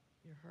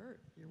you're hurt,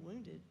 you're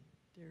wounded.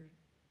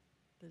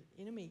 The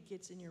enemy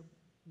gets in your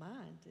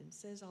mind and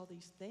says all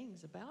these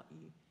things about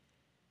you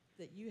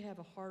that you have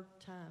a hard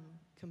time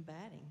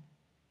combating.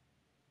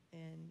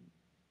 And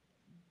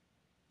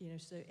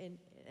so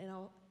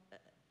I'll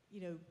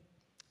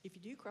if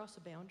you do cross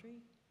a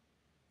boundary,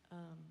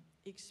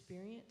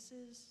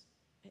 experiences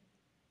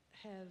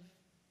have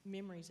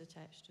memories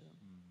attached to them.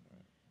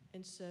 Right.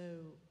 And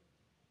so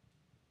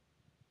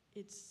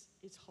it's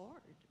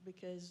hard,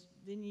 because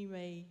then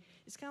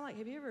it's kind of like,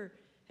 have you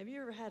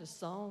ever had a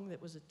song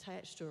that was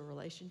attached to a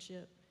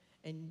relationship,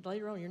 and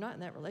later on you're not in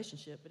that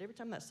relationship, but every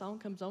time that song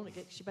comes on, it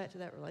gets you back to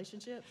that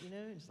relationship, and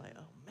it's like,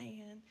 oh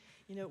man,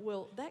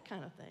 well, that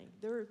kind of thing.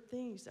 There are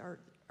things,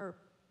 our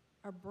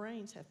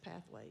brains have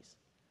pathways,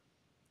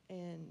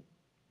 and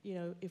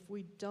if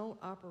we don't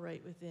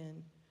operate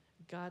within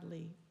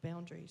godly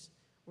boundaries,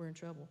 we're in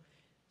trouble.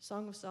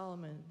 Song of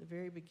Solomon, the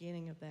very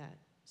beginning of that,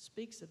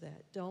 speaks of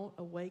that. Don't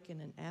awaken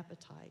an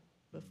appetite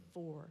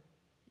before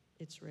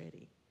it's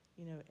ready,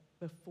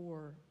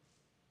 before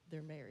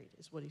they're married,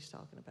 is what he's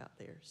talking about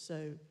there.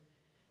 So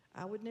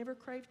I would never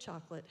crave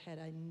chocolate had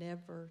I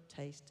never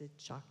tasted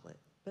chocolate.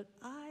 But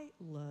I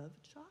love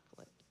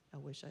chocolate. I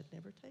wish I'd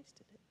never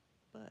tasted it,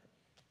 but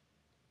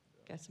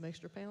got some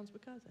extra pounds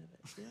because of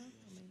it.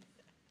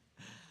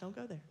 Don't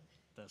go there.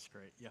 That's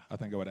great. Yeah. I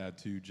think I would add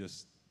too,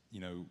 just,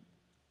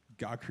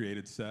 God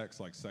created sex.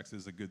 Like, sex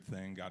is a good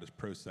thing. God is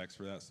pro-sex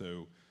for that.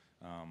 So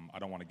I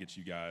don't want to get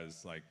you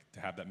guys like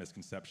to have that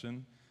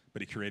misconception,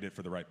 but he created it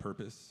for the right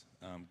purpose.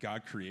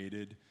 God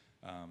created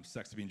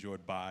sex to be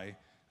enjoyed by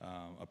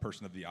a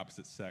person of the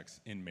opposite sex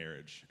in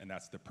marriage, and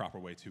that's the proper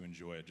way to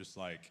enjoy it. Just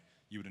like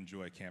you would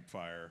enjoy a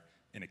campfire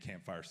in a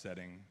campfire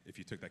setting. If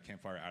you took that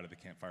campfire out of the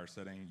campfire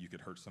setting, you could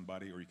hurt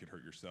somebody or you could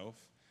hurt yourself.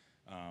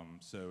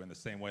 So in the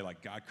same way,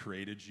 like God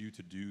created you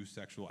to do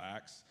sexual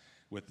acts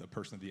with a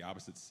person of the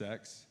opposite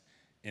sex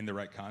in the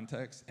right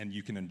context, and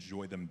you can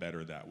enjoy them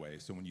better that way.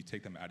 So when you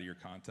take them out of your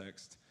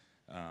context,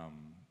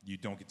 you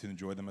don't get to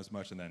enjoy them as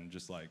much. And then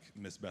just like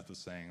Miss Beth was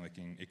saying, like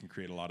it can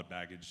create a lot of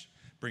baggage,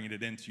 bringing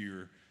it into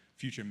your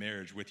future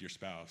marriage with your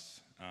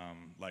spouse.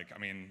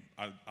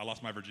 I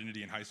lost my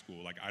virginity in high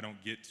school. Like I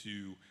don't get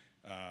to,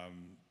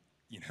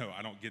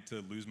 I don't get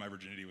to lose my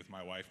virginity with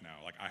my wife now.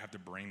 Like I have to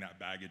bring that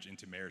baggage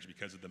into marriage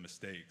because of the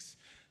mistakes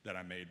that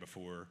I made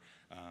before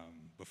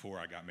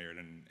I got married,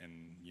 and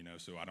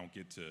so I don't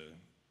get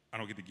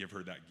to give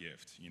her that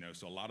gift,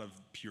 So a lot of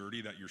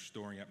purity that you're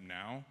storing up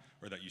now,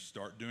 or that you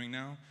start doing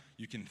now,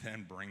 you can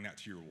then bring that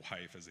to your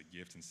wife as a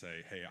gift and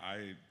say, hey,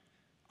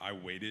 I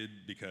waited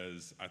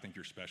because I think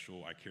you're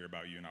special, I care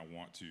about you, and I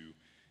want to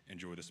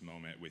enjoy this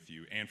moment with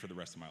you and for the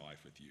rest of my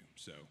life with you.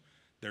 So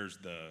there's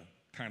the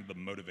kind of the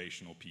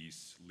motivational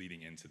piece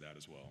leading into that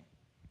as well.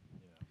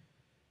 Yeah.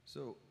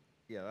 So,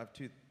 I have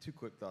two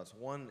quick thoughts.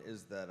 One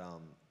is that,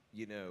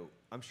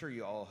 I'm sure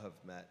you all have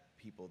met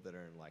people that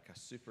are in like a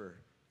super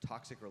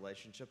toxic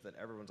relationship that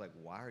everyone's like,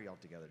 why are y'all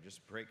together?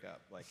 Just break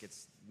up. Like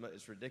it's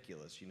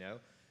ridiculous,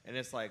 And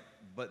it's like,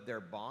 but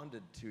they're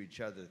bonded to each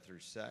other through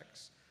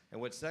sex. And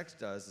what sex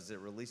does is it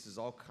releases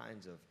all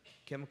kinds of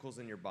chemicals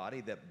in your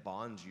body that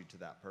bonds you to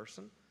that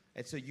person.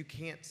 And so you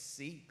can't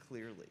see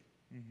clearly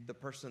the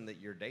person that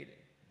you're dating.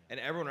 And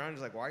everyone around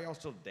is like, why are y'all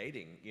still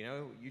dating?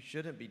 You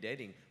shouldn't be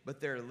dating.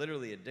 But they're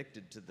literally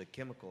addicted to the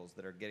chemicals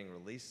that are getting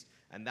released.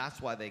 And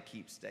that's why they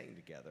keep staying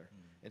together.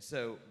 And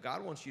so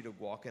God wants you to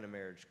walk in a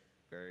marriage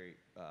very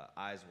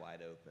eyes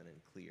wide open and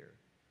clear.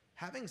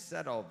 Having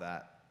said all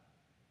that,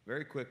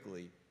 very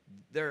quickly,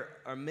 there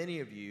are many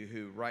of you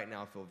who right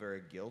now feel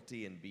very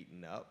guilty and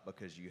beaten up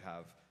because you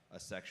have a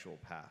sexual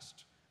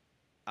past.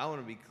 I want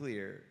to be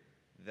clear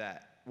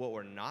that what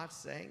we're not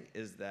saying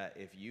is that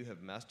if you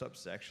have messed up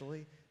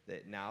sexually,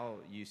 that now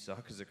you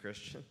suck as a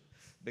Christian,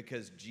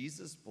 because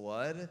Jesus'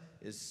 blood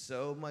is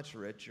so much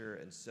richer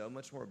and so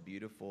much more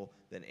beautiful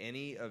than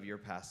any of your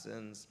past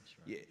sins.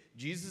 Right.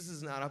 Jesus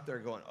is not up there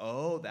going,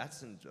 oh, that's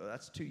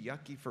too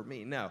yucky for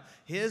me. No,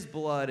 his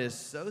blood is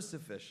so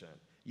sufficient.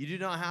 You do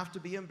not have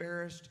to be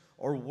embarrassed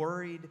or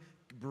worried.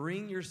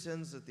 Bring your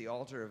sins at the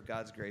altar of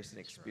God's grace and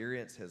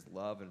experience his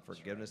love and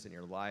forgiveness in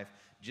your life.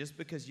 Just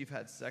because you've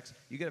had sex,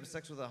 you can have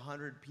sex with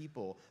 100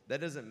 people.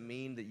 That doesn't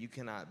mean that you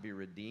cannot be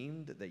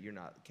redeemed, that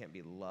can't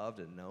be loved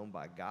and known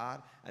by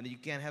God, and that you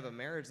can't have a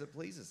marriage that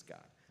pleases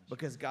God.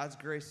 Because God's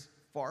grace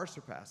far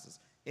surpasses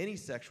any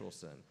sexual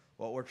sin.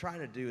 What we're trying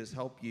to do is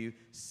help you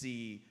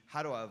see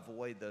how to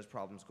avoid those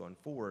problems going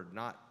forward,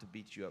 not to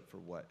beat you up for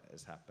what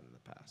has happened in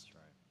the past.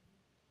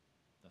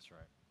 That's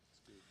right.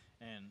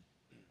 And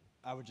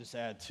I would just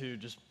add, too,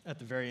 just at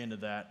the very end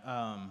of that,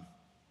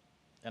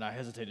 and I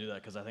hesitate to do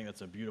that because I think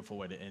that's a beautiful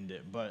way to end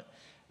it, but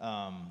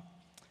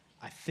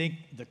I think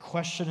the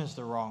question is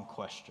the wrong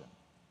question.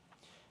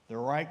 The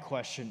right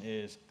question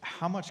is,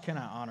 how much can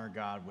I honor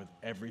God with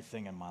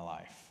everything in my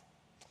life?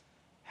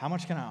 How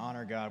much can I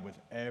honor God with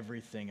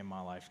everything in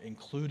my life,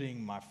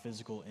 including my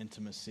physical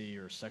intimacy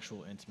or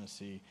sexual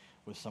intimacy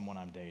with someone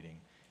I'm dating?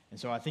 And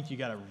so I think you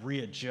got to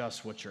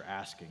readjust what you're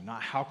asking.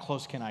 Not how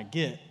close can I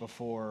get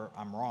before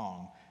I'm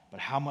wrong, but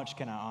how much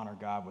can I honor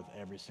God with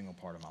every single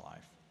part of my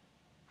life?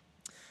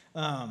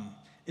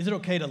 Is it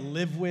okay to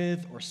live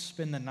with or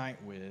spend the night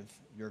with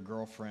your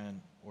girlfriend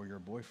or your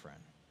boyfriend?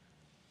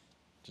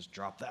 Just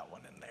drop that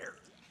one in there.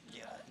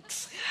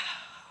 Yikes.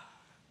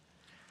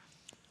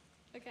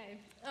 Okay.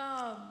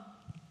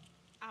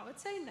 I would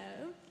say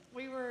no.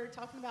 We were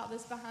talking about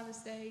this behind the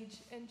stage,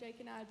 and Jake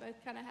and I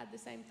both kind of had the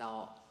same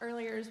thought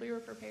earlier as we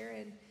were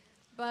preparing.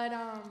 But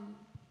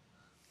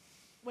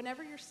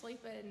whenever you're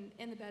sleeping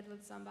in the bed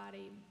with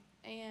somebody,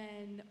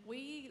 and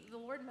the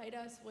Lord made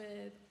us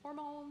with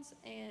hormones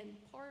and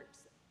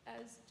parts,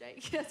 as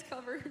Jake has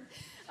covered,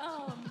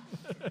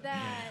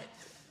 that,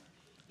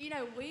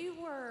 we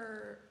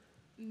were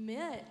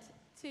meant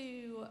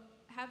to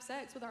have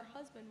sex with our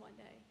husband one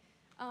day.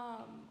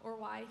 Or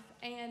wife,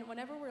 and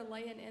whenever we're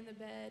laying in the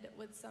bed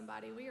with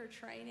somebody, we are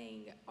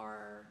training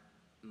our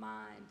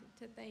mind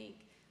to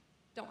think,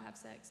 don't have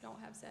sex, don't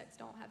have sex,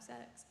 don't have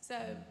sex. So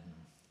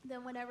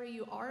then whenever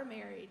you are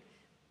married,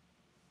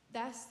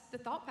 that's the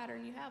thought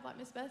pattern you have. Like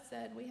Miss Beth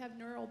said, we have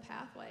neural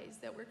pathways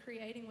that we're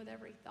creating with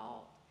every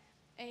thought.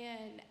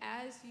 And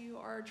as you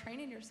are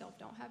training yourself,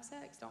 don't have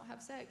sex,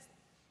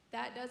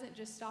 that doesn't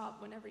just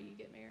stop whenever you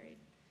get married.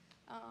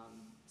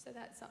 So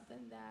that's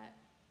something that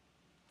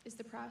is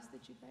the price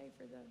that you pay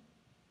for the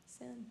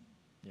sin.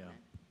 Yeah.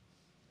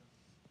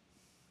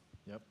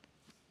 Yep.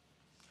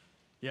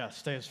 Yeah,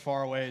 stay as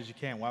far away as you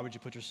can. Why would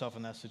you put yourself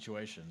in that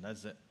situation?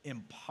 That's an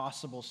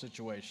impossible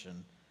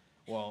situation.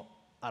 Well,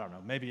 I don't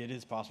know, maybe it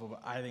is possible,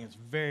 but I think it's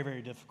very,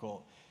 very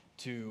difficult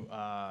to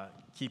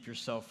keep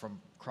yourself from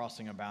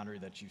crossing a boundary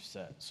that you've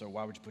set. So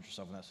why would you put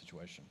yourself in that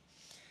situation?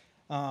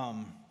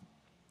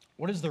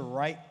 What is the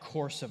right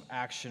course of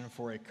action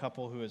for a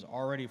couple who has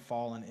already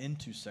fallen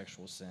into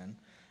sexual sin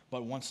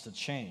but wants to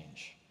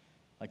change?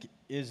 Like,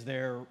 is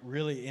there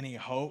really any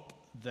hope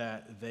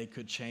that they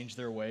could change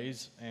their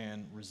ways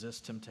and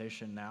resist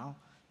temptation now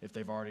if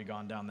they've already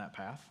gone down that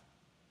path?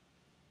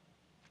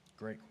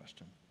 Great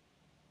question.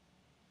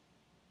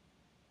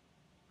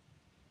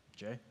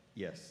 Jay?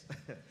 Yes.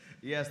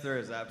 Yes, there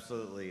is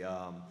absolutely.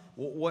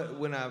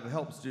 When I've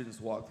helped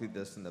students walk through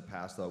this in the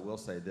past, though, I will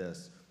say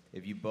this.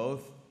 If you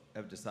both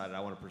have decided, I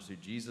want to pursue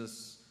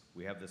Jesus,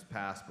 we have this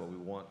past, but we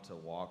want to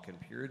walk in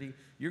purity,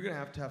 you're going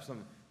to have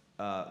some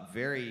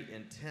very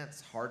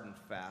intense, hard and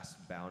fast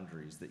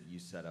boundaries that you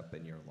set up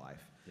in your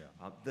life.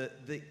 Yeah.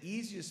 The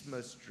easiest,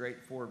 most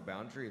straightforward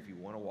boundary, if you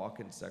want to walk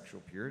in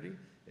sexual purity,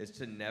 is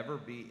to never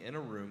be in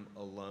a room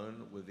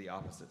alone with the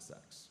opposite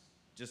sex.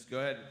 Just go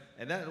ahead,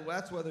 and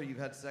that's whether you've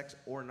had sex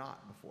or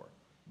not before.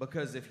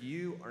 Because if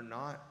you are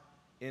not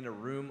in a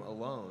room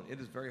alone, it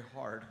is very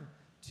hard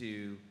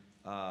to,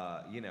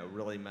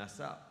 really mess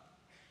up.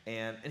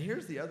 And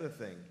here's the other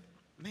thing,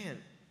 man,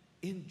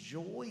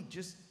 enjoy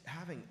just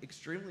having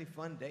extremely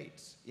fun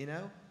dates,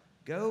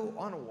 Go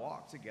on a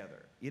walk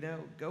together,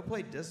 go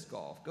play disc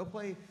golf, go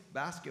play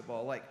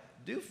basketball, like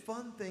do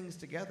fun things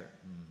together.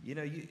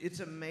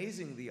 It's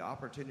amazing the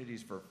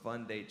opportunities for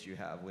fun dates you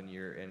have when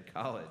you're in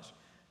college.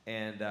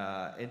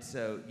 And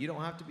so you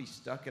don't have to be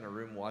stuck in a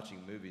room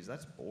watching movies.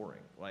 That's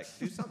boring. Like,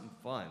 do something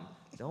fun.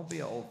 Don't be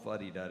an old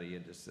fuddy-duddy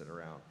and just sit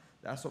around.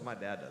 That's what my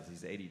dad does.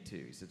 He's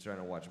 82. He sits around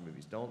and watches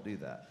movies. Don't do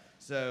that.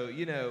 So,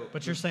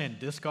 But you're saying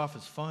disc golf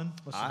is fun?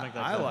 Let's just make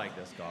that I clear. like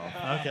disc golf.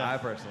 Okay. I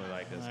personally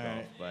like disc All golf.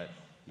 right. But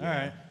All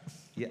right.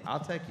 Yeah, I'll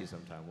take you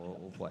sometime.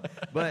 We'll play.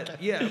 But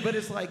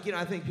it's like,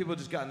 I think people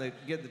just get in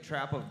the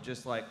trap of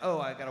just like, oh,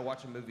 I got to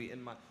watch a movie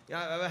in my.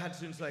 I've had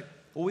students like,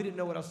 well, we didn't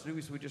know what else to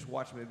do, so we just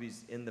watched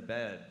movies in the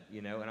bed,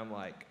 And I'm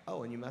like,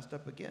 oh, and you messed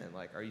up again.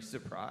 Like, are you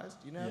surprised?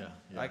 Yeah.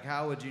 Like,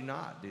 how would you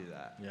not do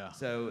that? Yeah.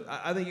 So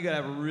I think you got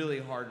to have really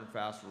hard and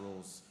fast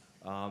rules,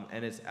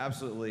 and it's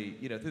absolutely,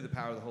 through the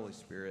power of the Holy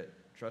Spirit,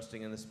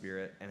 trusting in the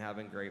Spirit, and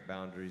having great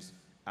boundaries.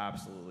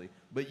 Absolutely.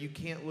 But you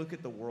can't look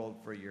at the world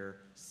for your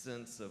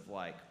sense of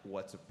like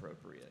what's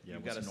appropriate. Yeah,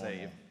 You've got to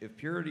say if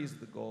purity is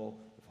the goal,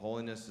 if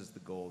holiness is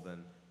the goal,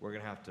 then we're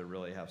going to have to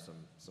really have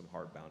some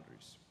hard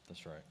boundaries.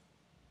 That's right.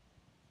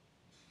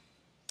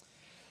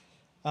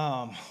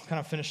 Kind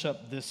of finish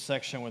up this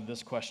section with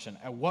this question.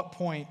 At what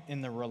point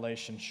in the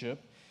relationship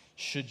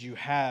should you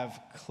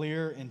have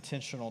clear,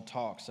 intentional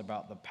talks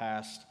about the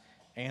past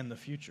and the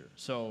future?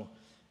 So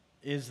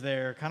is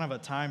there kind of a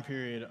time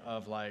period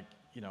of like,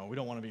 we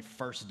don't want to be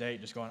first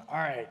date just going, all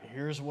right,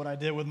 here's what I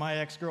did with my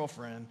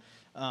ex-girlfriend.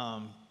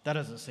 That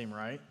doesn't seem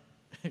right.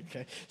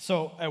 Okay.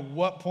 So at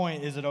what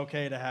point is it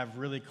okay to have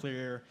really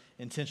clear,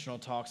 intentional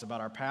talks about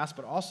our past,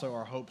 but also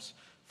our hopes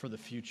for the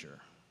future?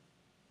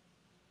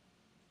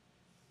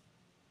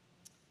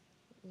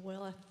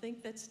 Well, I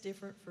think that's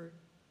different for,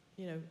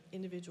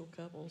 individual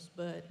couples,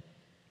 but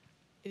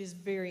it is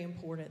very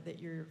important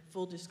that you're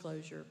full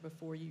disclosure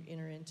before you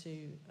enter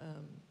into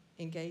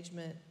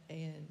engagement,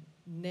 and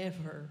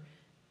never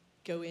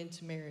go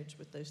into marriage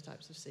with those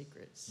types of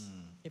secrets,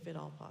 if at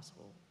all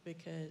possible,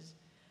 because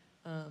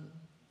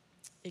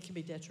it can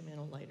be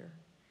detrimental later.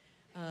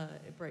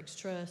 It breaks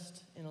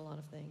trust in a lot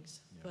of things.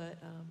 Yeah.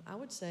 But I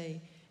would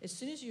say as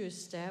soon as you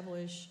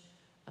establish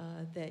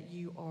that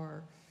you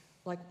are,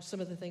 like some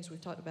of the things we've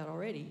talked about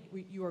already,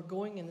 you are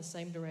going in the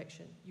same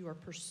direction. You are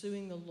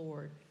pursuing the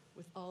Lord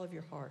with all of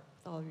your heart,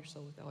 with all of your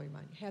soul, with all your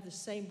mind. You have the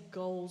same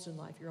goals in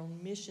life. You're on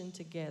mission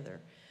together.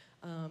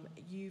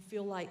 You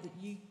feel like that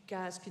you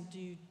guys can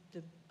do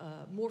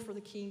more for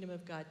the kingdom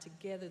of God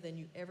together than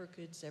you ever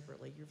could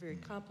separately. You're very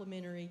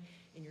complementary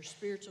in your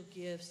spiritual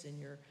gifts and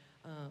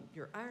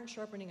your iron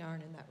sharpening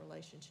iron in that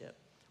relationship.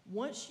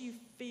 Once you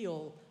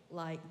feel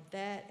like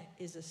that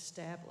is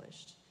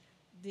established,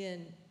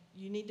 then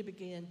you need to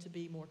begin to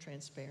be more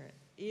transparent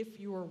if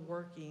you're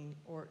working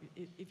or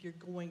if you're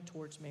going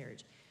towards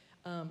marriage.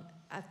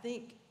 I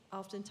think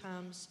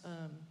oftentimes,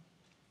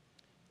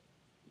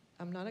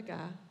 I'm not a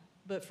guy,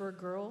 but for a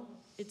girl,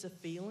 it's a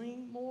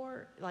feeling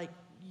more. Like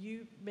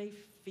you may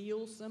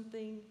feel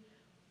something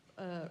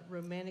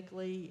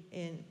romantically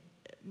and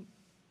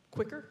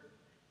quicker,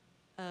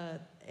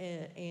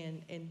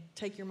 and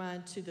take your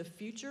mind to the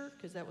future,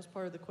 because that was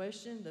part of the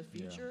question, the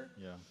future.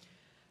 Yeah.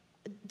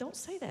 Don't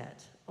say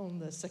that on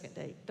the second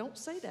date. Don't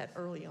say that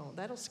early on.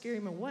 That'll scare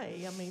him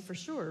away, for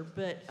sure.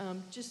 But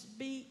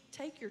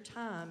take your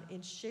time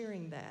in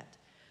sharing that.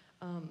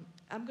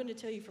 I'm going to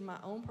tell you from my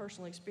own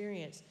personal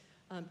experience,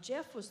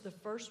 Jeff was the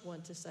first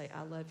one to say,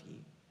 I love you.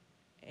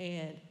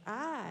 And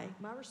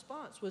my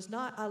response was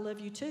not, I love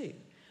you too.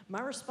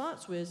 My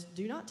response was,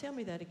 do not tell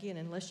me that again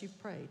unless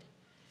you've prayed.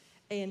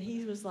 And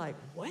he was like,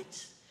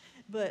 what?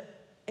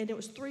 And it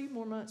was 3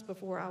 more months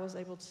before I was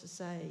able to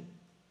say,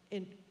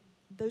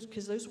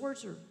 because those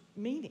words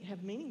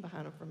have meaning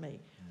behind them for me.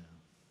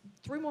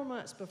 3 more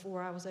months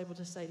before I was able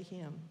to say to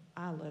him,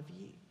 I love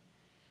you.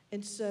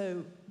 And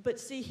so, but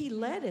see, he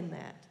led in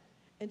that.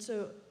 And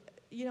so,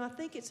 I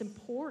think it's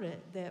important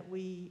that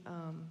we,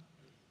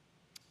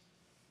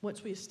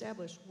 once we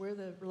establish where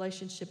the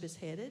relationship is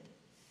headed,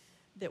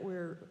 that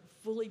we're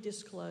fully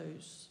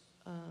disclose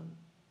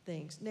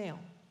things. Now,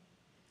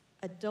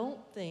 I don't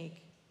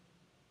think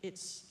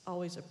it's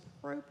always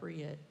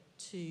appropriate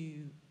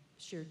to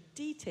share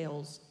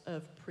details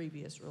of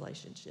previous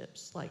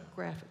relationships, like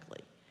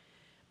graphically.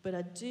 But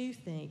I do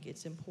think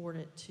it's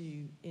important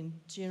to, in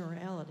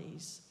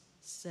generalities,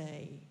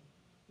 say,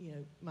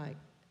 Mike,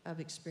 I've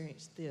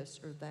experienced this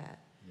or that.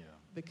 Yeah.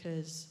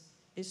 Because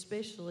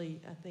especially,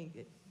 I think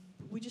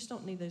we just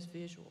don't need those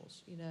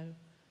visuals,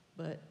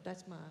 But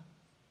that's my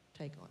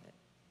take on it.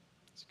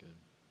 That's good.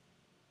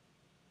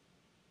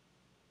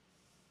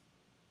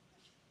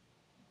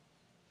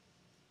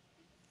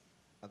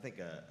 I think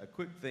a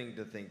quick thing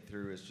to think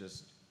through is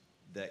just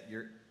that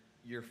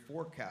you're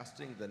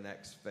forecasting the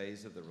next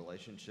phase of the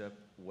relationship,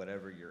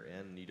 whatever you're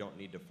in, and you don't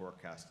need to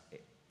forecast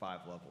 5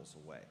 levels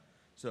away.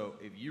 So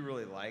if you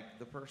really like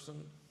the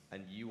person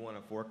and you want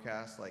to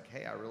forecast like,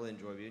 hey, I really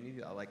enjoy being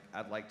you,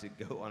 I'd like to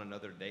go on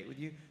another date with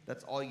you,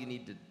 that's all you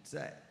need to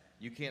say.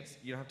 You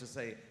don't have to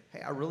say,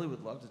 hey, I really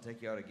would love to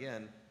take you out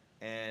again,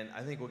 and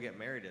I think we'll get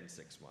married in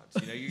 6 months.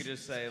 You can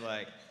just say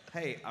like,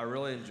 hey, I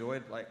really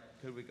enjoyed,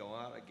 could we go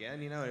out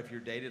again? And if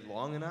you're dated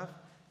long enough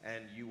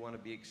and you want to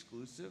be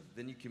exclusive,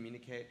 then you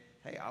communicate,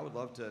 hey, I would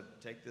love to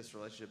take this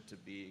relationship to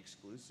be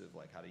exclusive.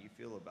 Like, how do you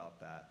feel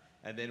about that?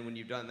 And then when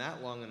you've done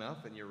that long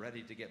enough and you're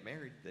ready to get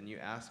married, then you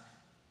ask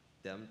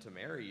them to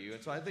marry you.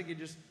 And so I think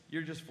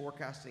you're just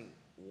forecasting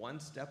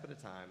one step at a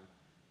time.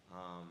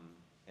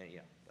 And yeah,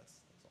 that's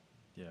all.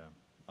 Yeah,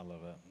 I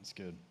love that. That's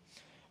good.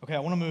 Okay, I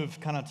want to move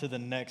kind of to the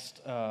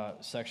next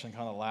section,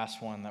 kind of the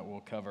last one that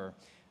we'll cover.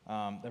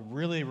 That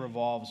really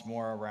revolves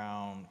more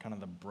around kind of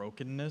the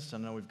brokenness. I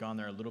know we've gone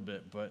there a little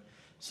bit, but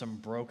some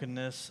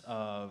brokenness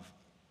of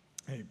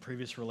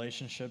previous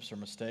relationships or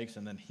mistakes,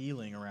 and then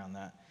healing around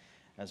that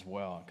as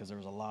well, because there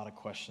was a lot of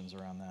questions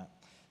around that.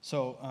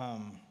 So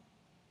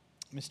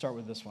let me start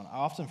with this one. I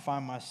often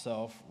find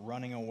myself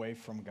running away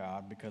from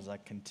God because I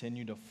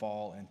continue to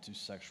fall into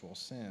sexual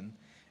sin,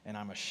 and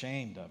I'm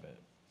ashamed of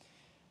it.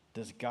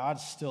 Does God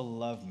still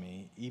love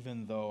me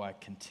even though I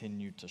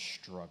continue to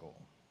struggle?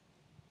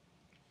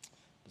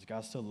 Does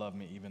God still love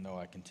me even though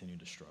I continue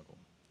to struggle?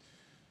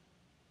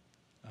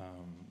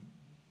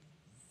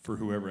 For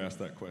whoever asked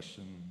that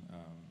question,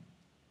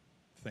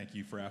 thank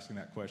you for asking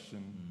that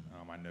question.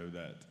 I know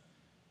that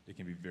it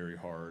can be very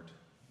hard,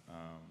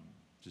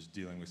 just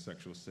dealing with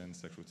sexual sin,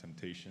 sexual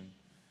temptation.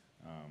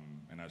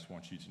 And I just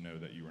want you to know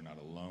that you are not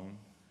alone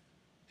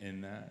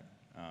in that.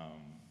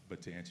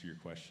 But to answer your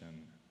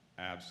question,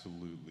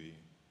 absolutely,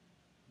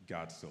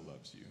 God still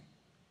loves you.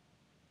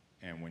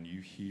 And when you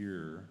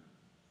hear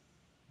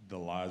the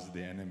lies of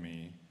the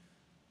enemy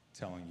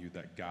telling you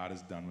that God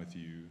is done with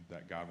you,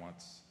 that God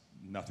wants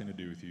nothing to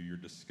do with you, you're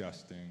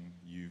disgusting,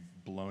 you've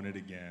blown it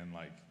again,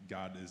 like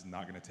God is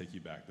not going to take you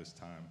back this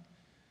time.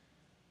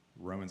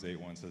 Romans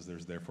 8:1 says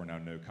there's therefore now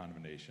no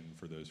condemnation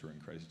for those who are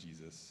in Christ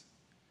Jesus.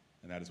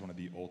 And that is one of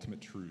the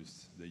ultimate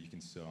truths that you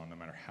can sit on, no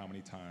matter how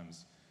many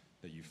times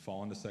that you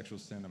fall into sexual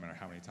sin, no matter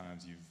how many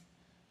times you've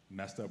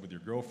messed up with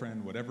your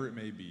girlfriend, whatever it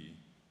may be.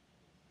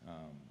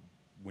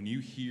 When you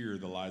hear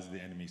the lies of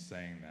the enemy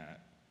saying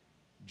that,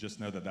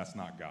 just know that that's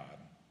not God.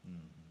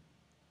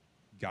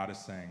 God is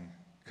saying,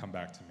 come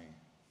back to me.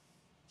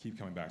 Keep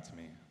coming back to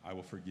me. I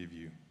will forgive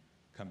you.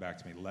 Come back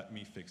to me. Let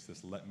me fix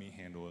this. Let me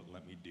handle it.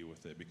 Let me deal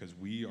with it. Because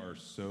we are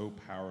so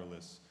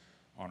powerless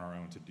on our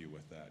own to deal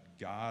with that.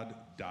 God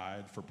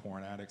died for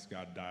porn addicts.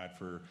 God died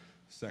for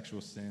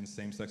sexual sin,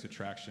 same-sex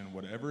attraction,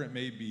 whatever it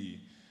may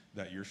be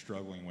that you're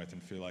struggling with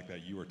and feel like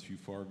that you are too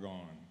far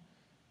gone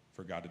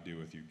for God to deal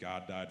with you.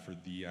 God died for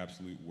the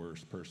absolute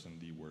worst person,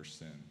 the worst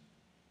sin.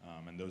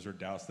 And those are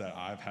doubts that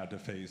I've had to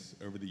face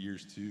over the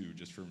years too,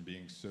 just from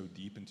being so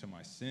deep into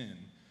my sin.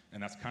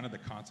 And that's kind of the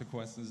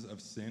consequences of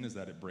sin, is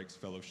that it breaks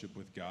fellowship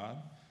with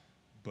God.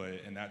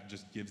 And that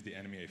just gives the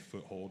enemy a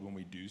foothold when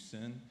we do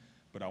sin.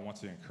 But I want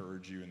to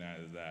encourage you in that,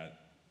 is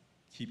that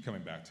keep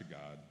coming back to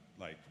God.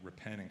 Like,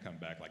 repent and come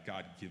back. Like,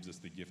 God gives us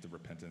the gift of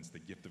repentance, the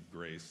gift of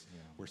grace. Yeah.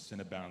 Where sin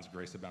abounds,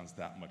 grace abounds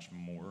that much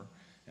more.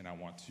 And I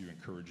want to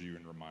encourage you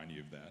and remind you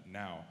of that.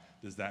 Now,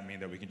 does that mean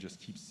that we can just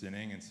keep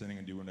sinning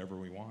and do whatever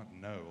we want?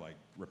 No. Like,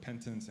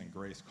 repentance and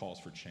grace calls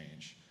for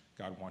change.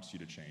 God wants you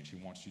to change. He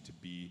wants you to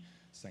be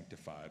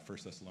sanctified. 1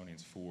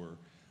 Thessalonians 4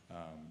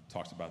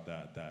 talks about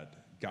that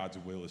God's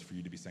will is for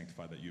you to be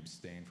sanctified, that you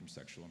abstain from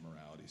sexual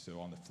immorality. So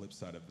on the flip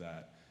side of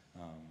that,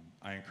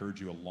 I encourage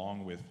you,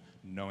 along with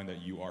knowing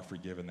that you are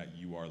forgiven, that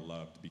you are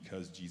loved,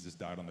 because Jesus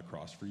died on the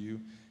cross for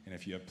you. And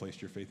if you have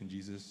placed your faith in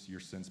Jesus, your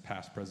sins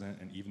past, present,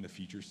 and even the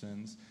future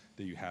sins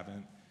that you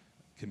haven't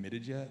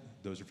committed yet,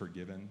 those are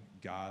forgiven.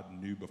 God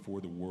knew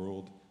before the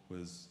world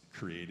was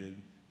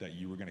created that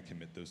you were going to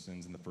commit those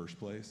sins in the first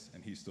place.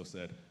 And he still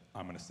said,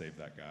 I'm going to save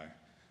that guy.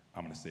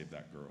 I'm going to save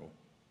that girl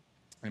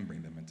and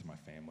bring them into my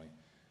family.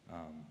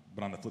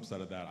 But on the flip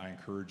side of that, I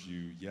encourage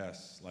you,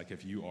 yes, like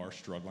if you are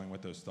struggling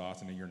with those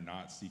thoughts and you're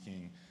not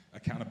seeking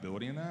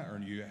accountability in that,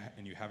 and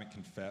you haven't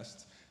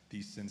confessed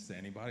these sins to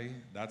anybody,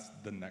 that's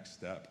the next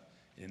step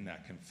in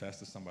that. Confess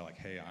to somebody like,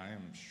 hey, I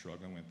am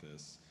struggling with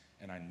this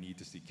and I need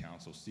to seek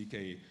counsel.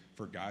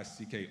 For guys,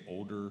 seek a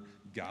older,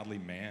 godly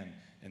man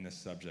in this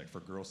subject.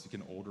 For girls, seek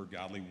an older,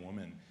 godly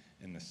woman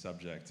in this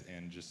subject,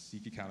 and just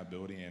seek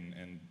accountability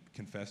and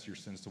confess your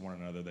sins to one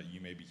another that you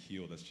may be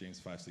healed. That's James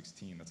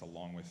 5:16. That's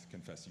along with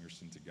confessing your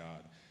sin to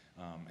God,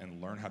 and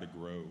learn how to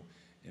grow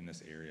in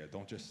this area.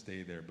 Don't just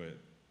stay there, but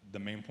the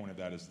main point of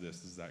that is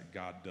this, is that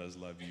God does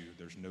love you.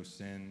 There's no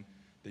sin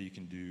that you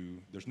can do.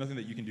 There's nothing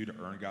that you can do to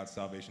earn God's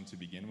salvation to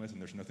begin with, and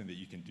there's nothing that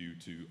you can do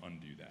to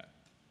undo that.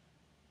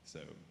 So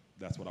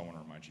that's what I want to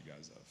remind you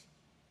guys of.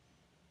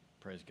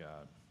 Praise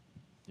God.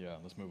 Yeah,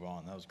 let's move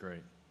on. That was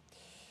great.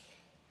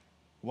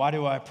 Why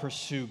do I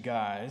pursue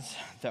guys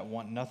that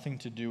want nothing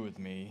to do with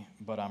me,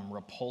 but I'm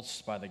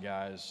repulsed by the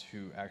guys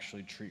who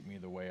actually treat me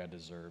the way I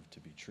deserve to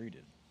be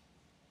treated?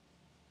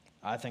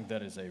 I think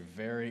that is a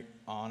very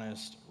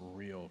honest,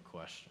 real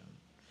question.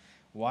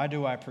 Why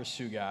do I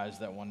pursue guys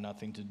that want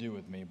nothing to do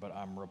with me, but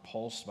I'm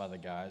repulsed by the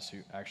guys who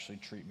actually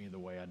treat me the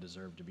way I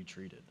deserve to be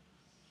treated?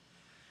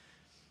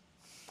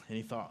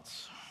 Any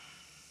thoughts?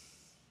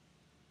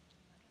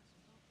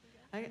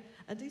 I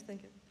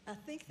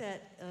think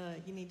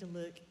that you need to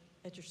look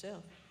at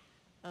yourself.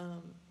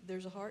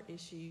 There's a heart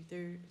issue.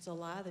 There's a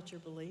lie that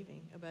you're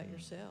believing about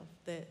yourself,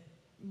 that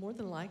more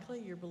than likely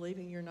you're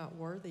believing you're not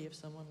worthy of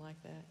someone like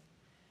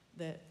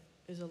that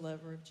is a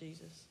lover of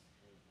Jesus.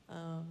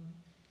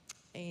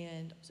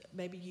 And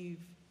maybe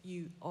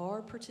you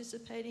are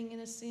participating in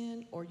a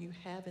sin, or you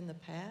have in the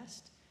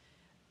past,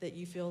 that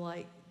you feel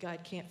like God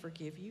can't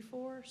forgive you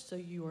for, so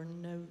you're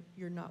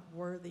not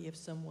worthy of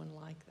someone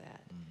like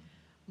that.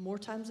 More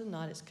times than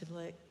not,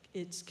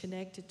 it's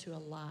connected to a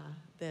lie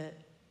that,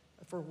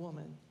 for a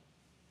woman,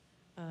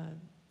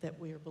 that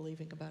we are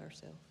believing about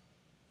ourselves.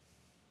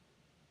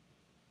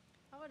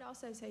 I would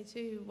also say,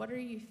 too, what are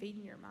you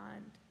feeding your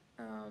mind?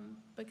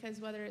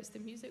 Because whether it's the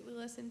music we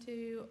listen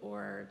to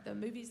or the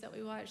movies that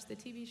we watch, the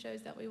TV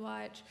shows that we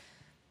watch,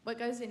 what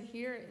goes in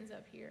here ends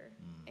up here.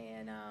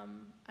 And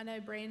I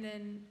know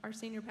Brandon, our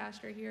senior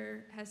pastor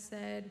here, has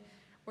said,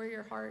 where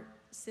your heart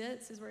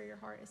sits is where your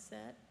heart is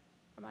set.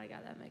 I might have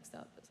got that mixed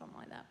up, but something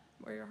like that.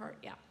 Where your heart,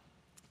 yeah.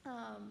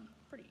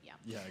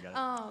 Yeah, I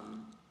got it.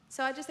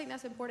 So I just think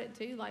that's important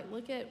too. Like,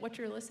 look at what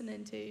you're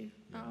listening to,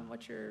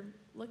 what you're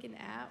looking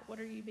at, what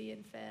are you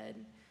being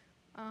fed,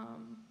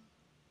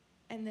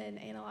 and then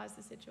analyze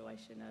the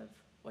situation of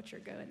what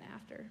you're going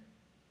after.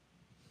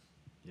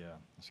 Yeah,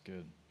 that's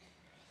good.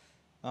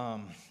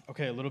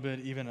 Okay, a little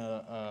bit, even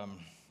a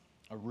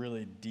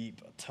really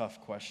deep, tough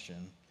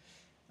question.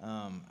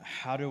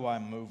 How do I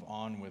move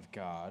on with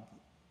God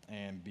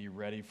and be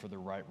ready for the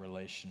right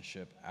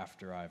relationship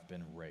after I've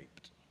been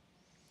raped?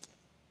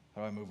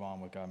 How do I move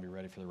on with God and be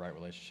ready for the right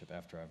relationship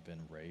after I've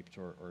been raped,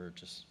 or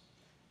just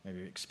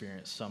maybe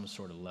experience some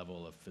sort of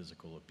level of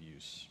physical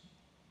abuse?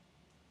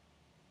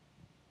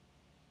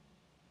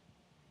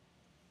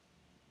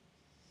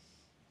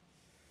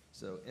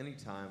 So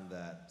anytime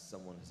that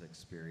someone has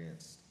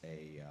experienced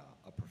a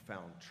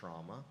profound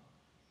trauma,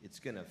 it's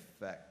going to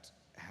affect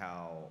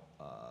how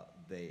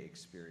they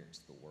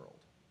experience the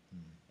world.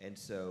 And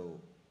so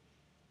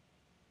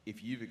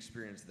if you've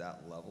experienced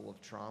that level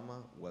of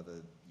trauma,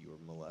 whether you were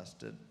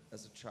molested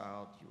as a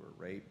child, you were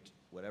raped,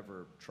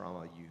 whatever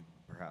trauma you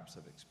perhaps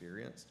have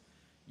experienced,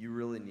 you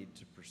really need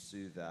to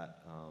pursue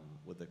that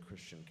with a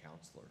Christian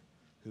counselor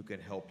who can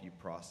help you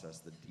process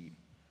the deep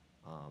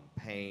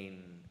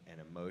pain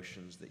and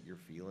emotions that you're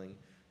feeling.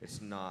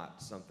 It's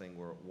not something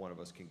where one of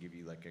us can give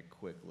you like a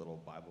quick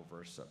little Bible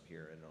verse up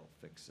here and it'll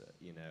fix it,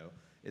 you know?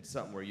 It's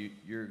something where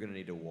you're going to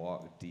need to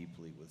walk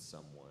deeply with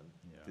someone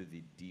through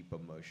the deep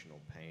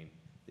emotional pain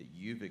that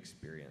you've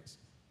experienced,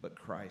 but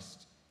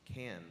Christ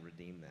can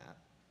redeem that.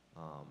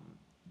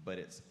 But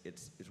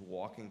it's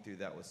walking through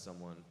that with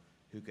someone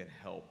who can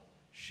help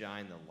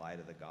shine the light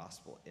of the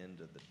gospel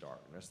into the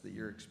darkness that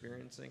you're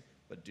experiencing,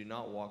 but do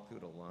not walk through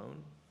it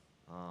alone.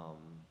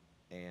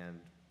 And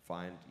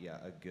find,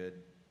 a good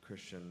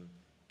Christian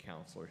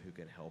counselor who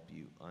can help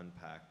you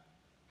unpack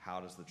how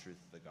does the truth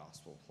of the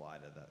gospel apply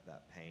to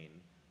that pain.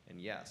 And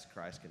yes,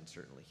 Christ can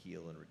certainly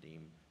heal and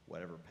redeem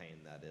whatever pain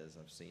that is.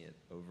 I've seen it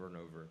over and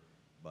over,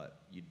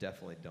 but you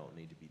definitely don't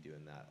need to be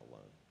doing that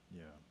alone.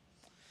 Yeah.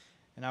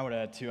 And I would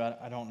add, too,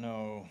 I don't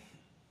know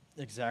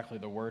exactly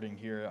the wording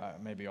here.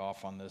 I may be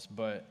off on this,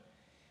 but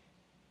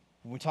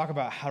when we talk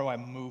about how do I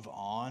move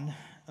on,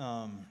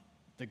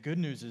 the good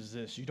news is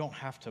this: you don't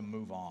have to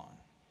move on.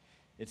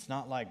 It's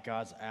not like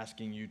God's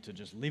asking you to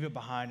just leave it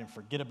behind and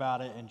forget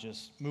about it and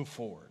just move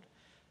forward.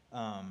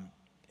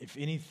 If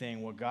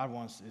anything, what God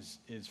wants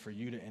is for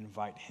you to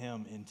invite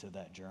Him into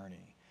that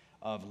journey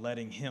of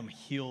letting Him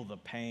heal the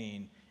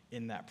pain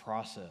in that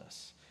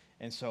process.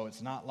 And so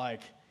it's not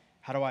like,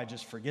 how do I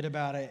just forget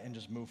about it and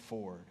just move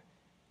forward?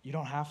 You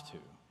don't have to.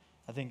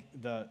 I think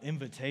the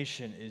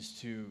invitation is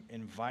to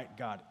invite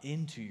God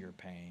into your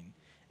pain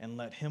and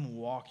let him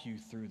walk you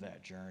through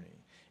that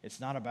journey. It's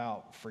not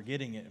about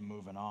forgetting it and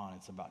moving on.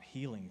 It's about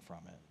healing from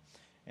it.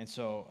 And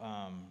so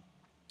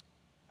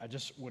I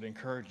just would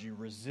encourage you,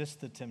 resist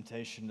the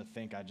temptation to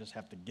think I just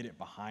have to get it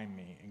behind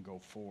me and go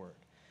forward.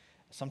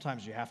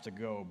 Sometimes you have to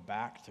go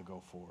back to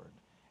go forward.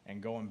 And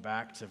going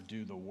back to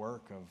do the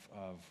work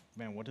of,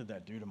 man, what did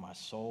that do to my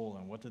soul?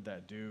 And what did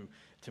that do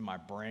to my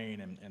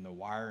brain and the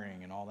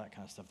wiring and all that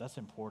kind of stuff? That's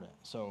important.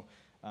 So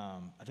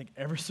I think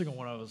every single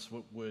one of us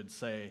would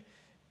say,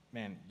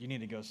 man, you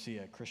need to go see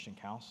a Christian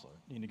counselor.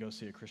 You need to go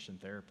see a Christian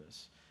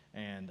therapist.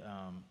 And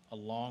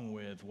along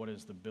with what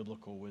is the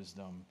biblical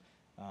wisdom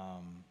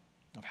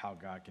of how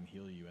God can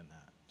heal you in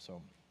that.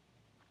 So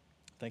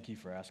thank you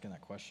for asking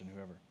that question,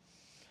 whoever.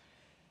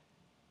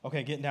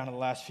 Okay, getting down to the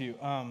last few.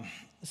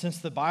 Since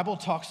the Bible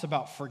talks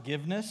about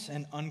forgiveness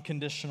and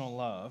unconditional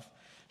love,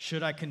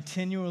 should I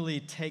continually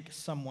take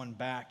someone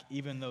back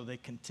even though they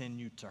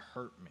continue to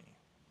hurt me?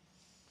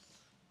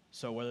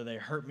 So whether they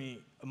hurt me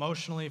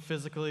emotionally,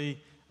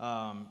 physically,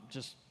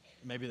 just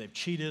maybe they've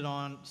cheated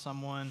on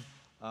someone,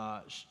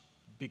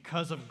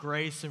 because of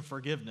grace and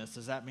forgiveness,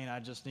 does that mean I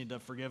just need to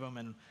forgive them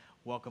and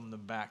welcome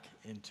them back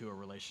into a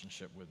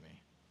relationship with me?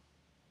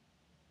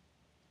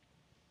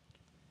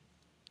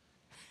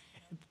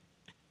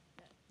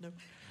 No.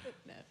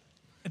 No.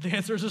 The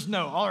answer is just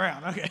no, all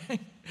around. Okay.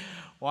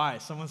 Why?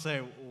 Someone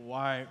say,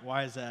 why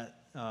is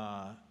that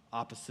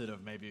opposite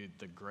of maybe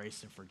the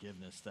grace and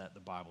forgiveness that the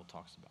Bible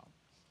talks about?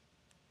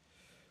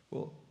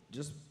 Well,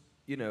 just,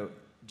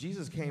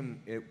 Jesus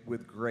came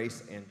with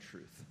grace and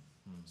truth.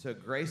 So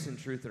grace and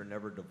truth are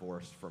never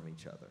divorced from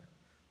each other.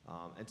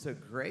 And so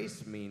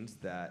grace means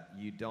that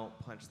you don't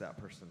punch that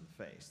person in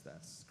the face.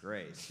 That's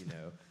grace,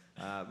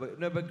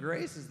 But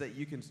grace is that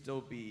you can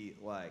still be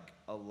like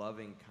a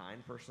loving,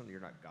 kind person. You're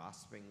not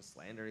gossiping,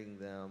 slandering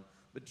them.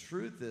 But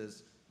truth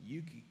is,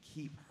 you could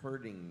keep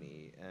hurting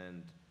me,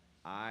 and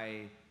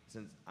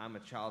since I'm a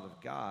child of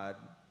God,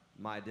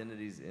 my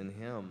identity's in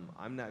Him.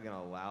 I'm not going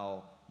to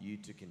allow you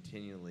to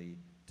continually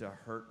to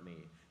hurt me.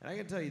 And I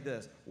can tell you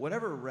this,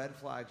 whatever red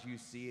flags you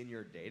see in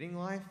your dating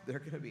life, they're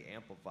going to be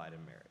amplified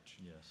in marriage.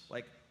 Yes.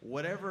 Like,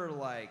 whatever,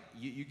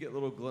 you get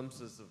little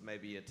glimpses of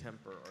maybe a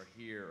temper or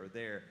here or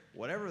there,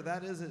 whatever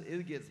that is,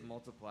 it gets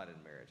multiplied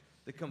in marriage.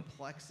 The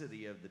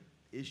complexity of the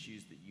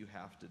issues that you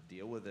have to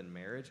deal with in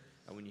marriage,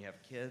 and when you have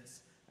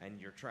kids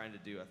and you're trying to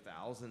do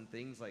 1,000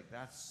 things, like,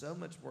 that's so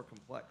much more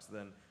complex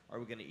than, are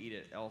we going to eat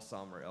at El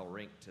Som or El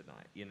Rink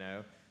tonight,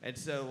 And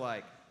so,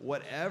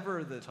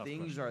 whatever the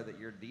things are that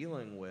you're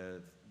dealing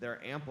with,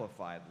 they're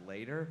amplified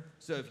later.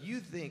 So if you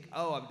think,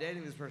 oh, I'm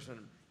dating this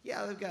person,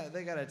 yeah,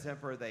 they got a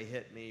temper, they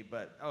hit me,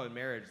 but, in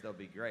marriage, they'll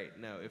be great.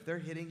 No, if they're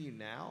hitting you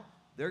now,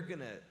 they're going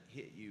to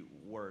hit you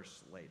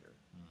worse later.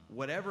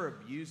 Whatever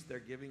abuse they're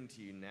giving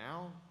to you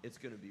now, it's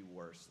going to be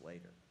worse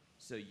later.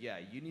 So, yeah,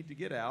 you need to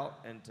get out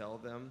and tell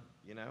them,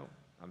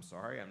 I'm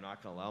sorry, I'm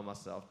not going to allow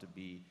myself to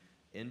be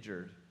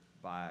injured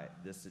by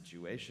this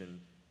situation,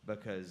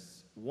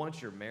 because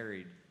once you're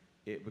married,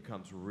 it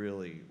becomes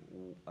really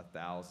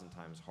 1,000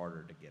 times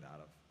harder to get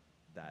out of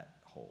that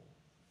hole.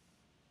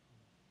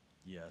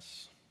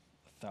 Yes,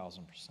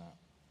 1,000%.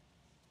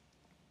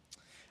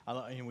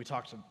 We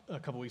talked a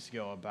couple weeks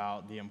ago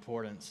about the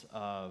importance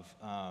of,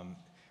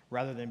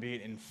 rather than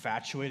being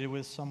infatuated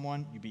with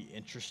someone, you be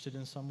interested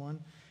in someone.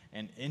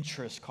 And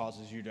interest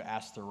causes you to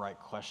ask the right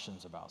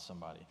questions about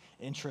somebody.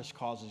 Interest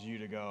causes you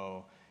to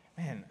go,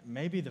 man,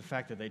 maybe the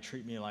fact that they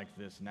treat me like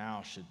this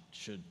now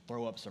should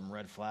throw up some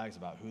red flags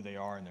about who they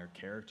are and their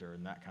character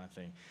and that kind of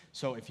thing.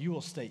 So if you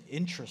will stay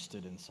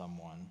interested in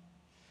someone,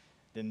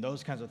 then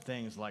those kinds of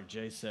things, like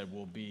Jay said,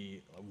 will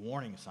be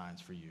warning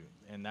signs for you.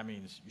 And that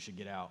means you should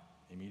get out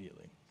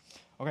immediately.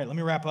 Okay, let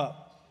me wrap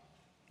up.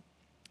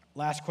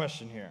 Last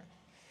question here.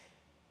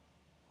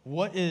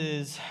 What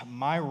is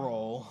my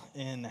role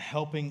in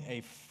helping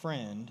a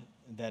friend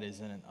that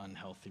is in an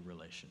unhealthy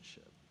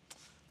relationship?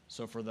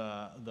 So for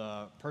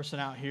the person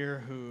out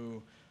here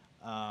who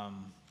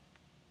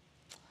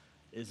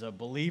is a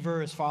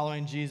believer, is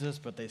following Jesus,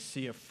 but they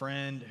see a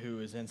friend who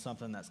is in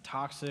something that's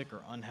toxic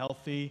or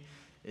unhealthy,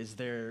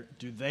 do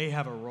they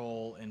have a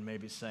role in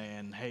maybe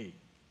saying, hey,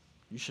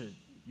 you should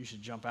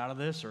jump out of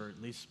this, or at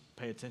least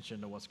pay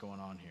attention to what's going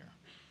on here?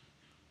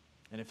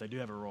 And if they do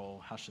have a role,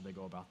 how should they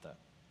go about that?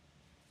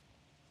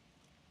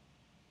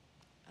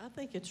 I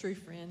think a true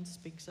friend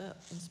speaks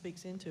up and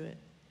speaks into it,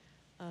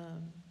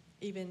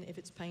 even if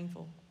it's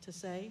painful to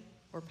say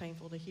or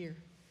painful to hear.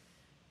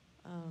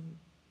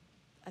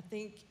 I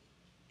think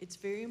it's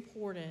very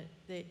important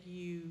that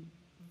you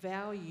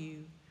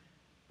value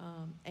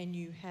and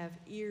you have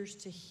ears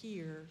to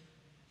hear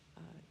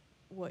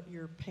what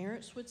your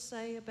parents would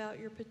say about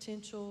your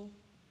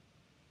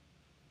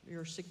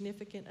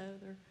significant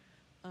other,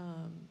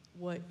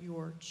 what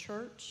your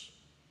church,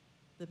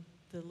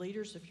 the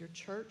leaders of your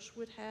church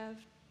would have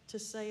to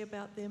say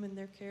about them and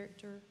their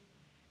character,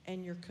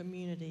 and your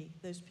community,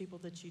 those people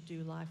that you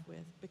do life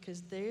with,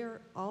 because they're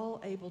all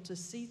able to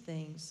see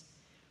things.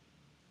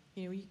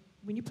 When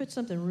you put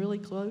something really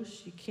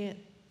close, you can't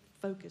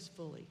focus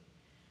fully.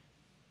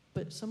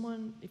 But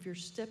someone, if you're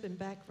stepping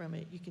back from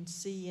it, you can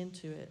see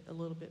into it a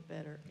little bit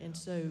better. And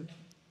so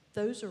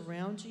those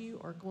around you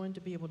are going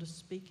to be able to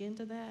speak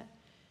into that.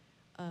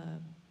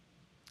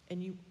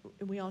 And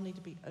we all need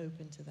to be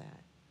open to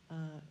that.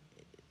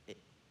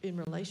 In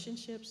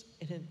relationships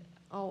and in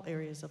all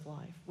areas of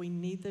life, we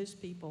need those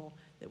people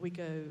that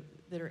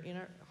are in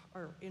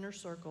our inner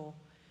circle,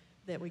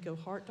 that we go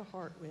heart to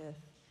heart with,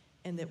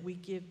 and that we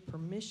give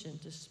permission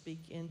to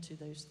speak into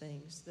those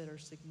things that are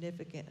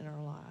significant in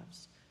our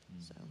lives.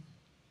 So,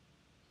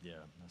 yeah,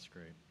 that's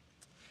great.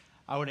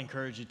 I would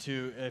encourage you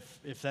too,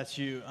 if that's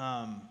you,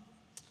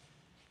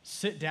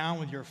 sit down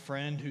with your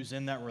friend who's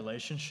in that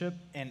relationship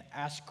and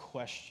ask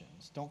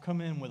questions. Don't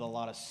come in with a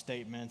lot of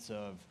statements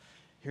of,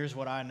 here's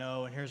what I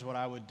know and here's what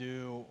I would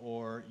do,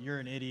 or you're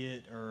an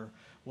idiot, or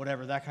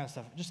whatever, that kind of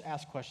stuff. Just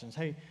ask questions.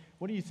 Hey,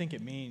 what do you think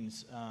it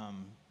means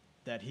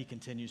that he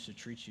continues to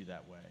treat you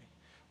that way?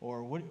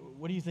 Or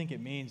what do you think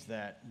it means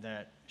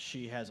that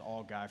she has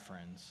all guy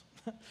friends?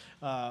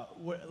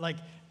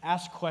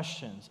 Ask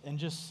questions and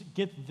just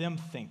get them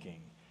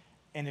thinking.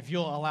 And if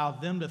you'll allow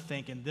them to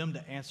think and them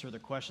to answer the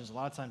questions, a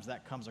lot of times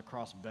that comes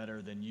across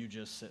better than you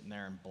just sitting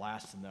there and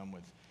blasting them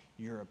with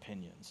your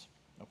opinions,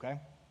 okay?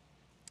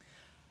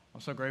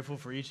 I'm so grateful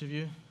for each of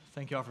you.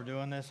 Thank you all for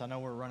doing this. I know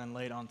we're running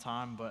late on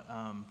time, but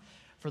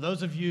for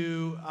those of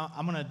you,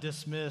 I'm going to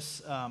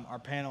dismiss our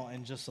panel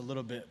in just a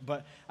little bit,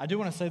 but I do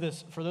want to say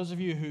this. For those of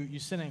you who you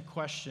sent in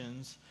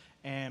questions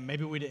and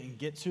maybe we didn't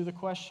get to the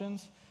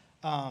questions,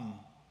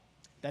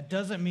 that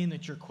doesn't mean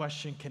that your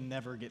question can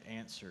never get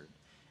answered.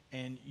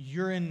 And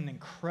you're in an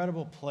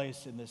incredible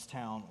place in this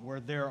town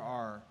where there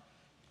are,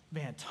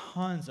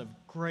 tons of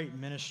great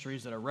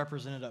ministries that are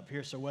represented up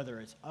here. So whether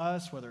it's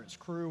us, whether it's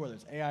Cru, whether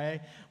it's AIA,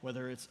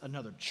 whether it's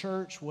another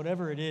church,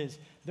 whatever it is,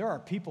 there are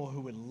people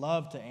who would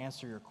love to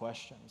answer your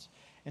questions.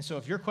 And so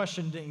if your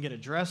question didn't get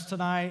addressed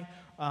tonight,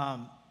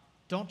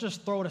 don't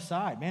just throw it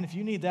aside. Man, if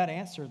you need that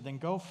answered, then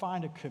go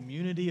find a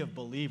community of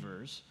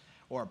believers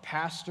or a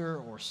pastor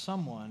or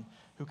someone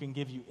who can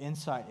give you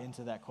insight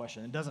into that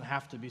question. It doesn't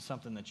have to be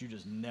something that you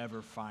just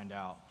never find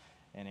out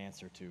an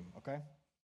answer to, okay?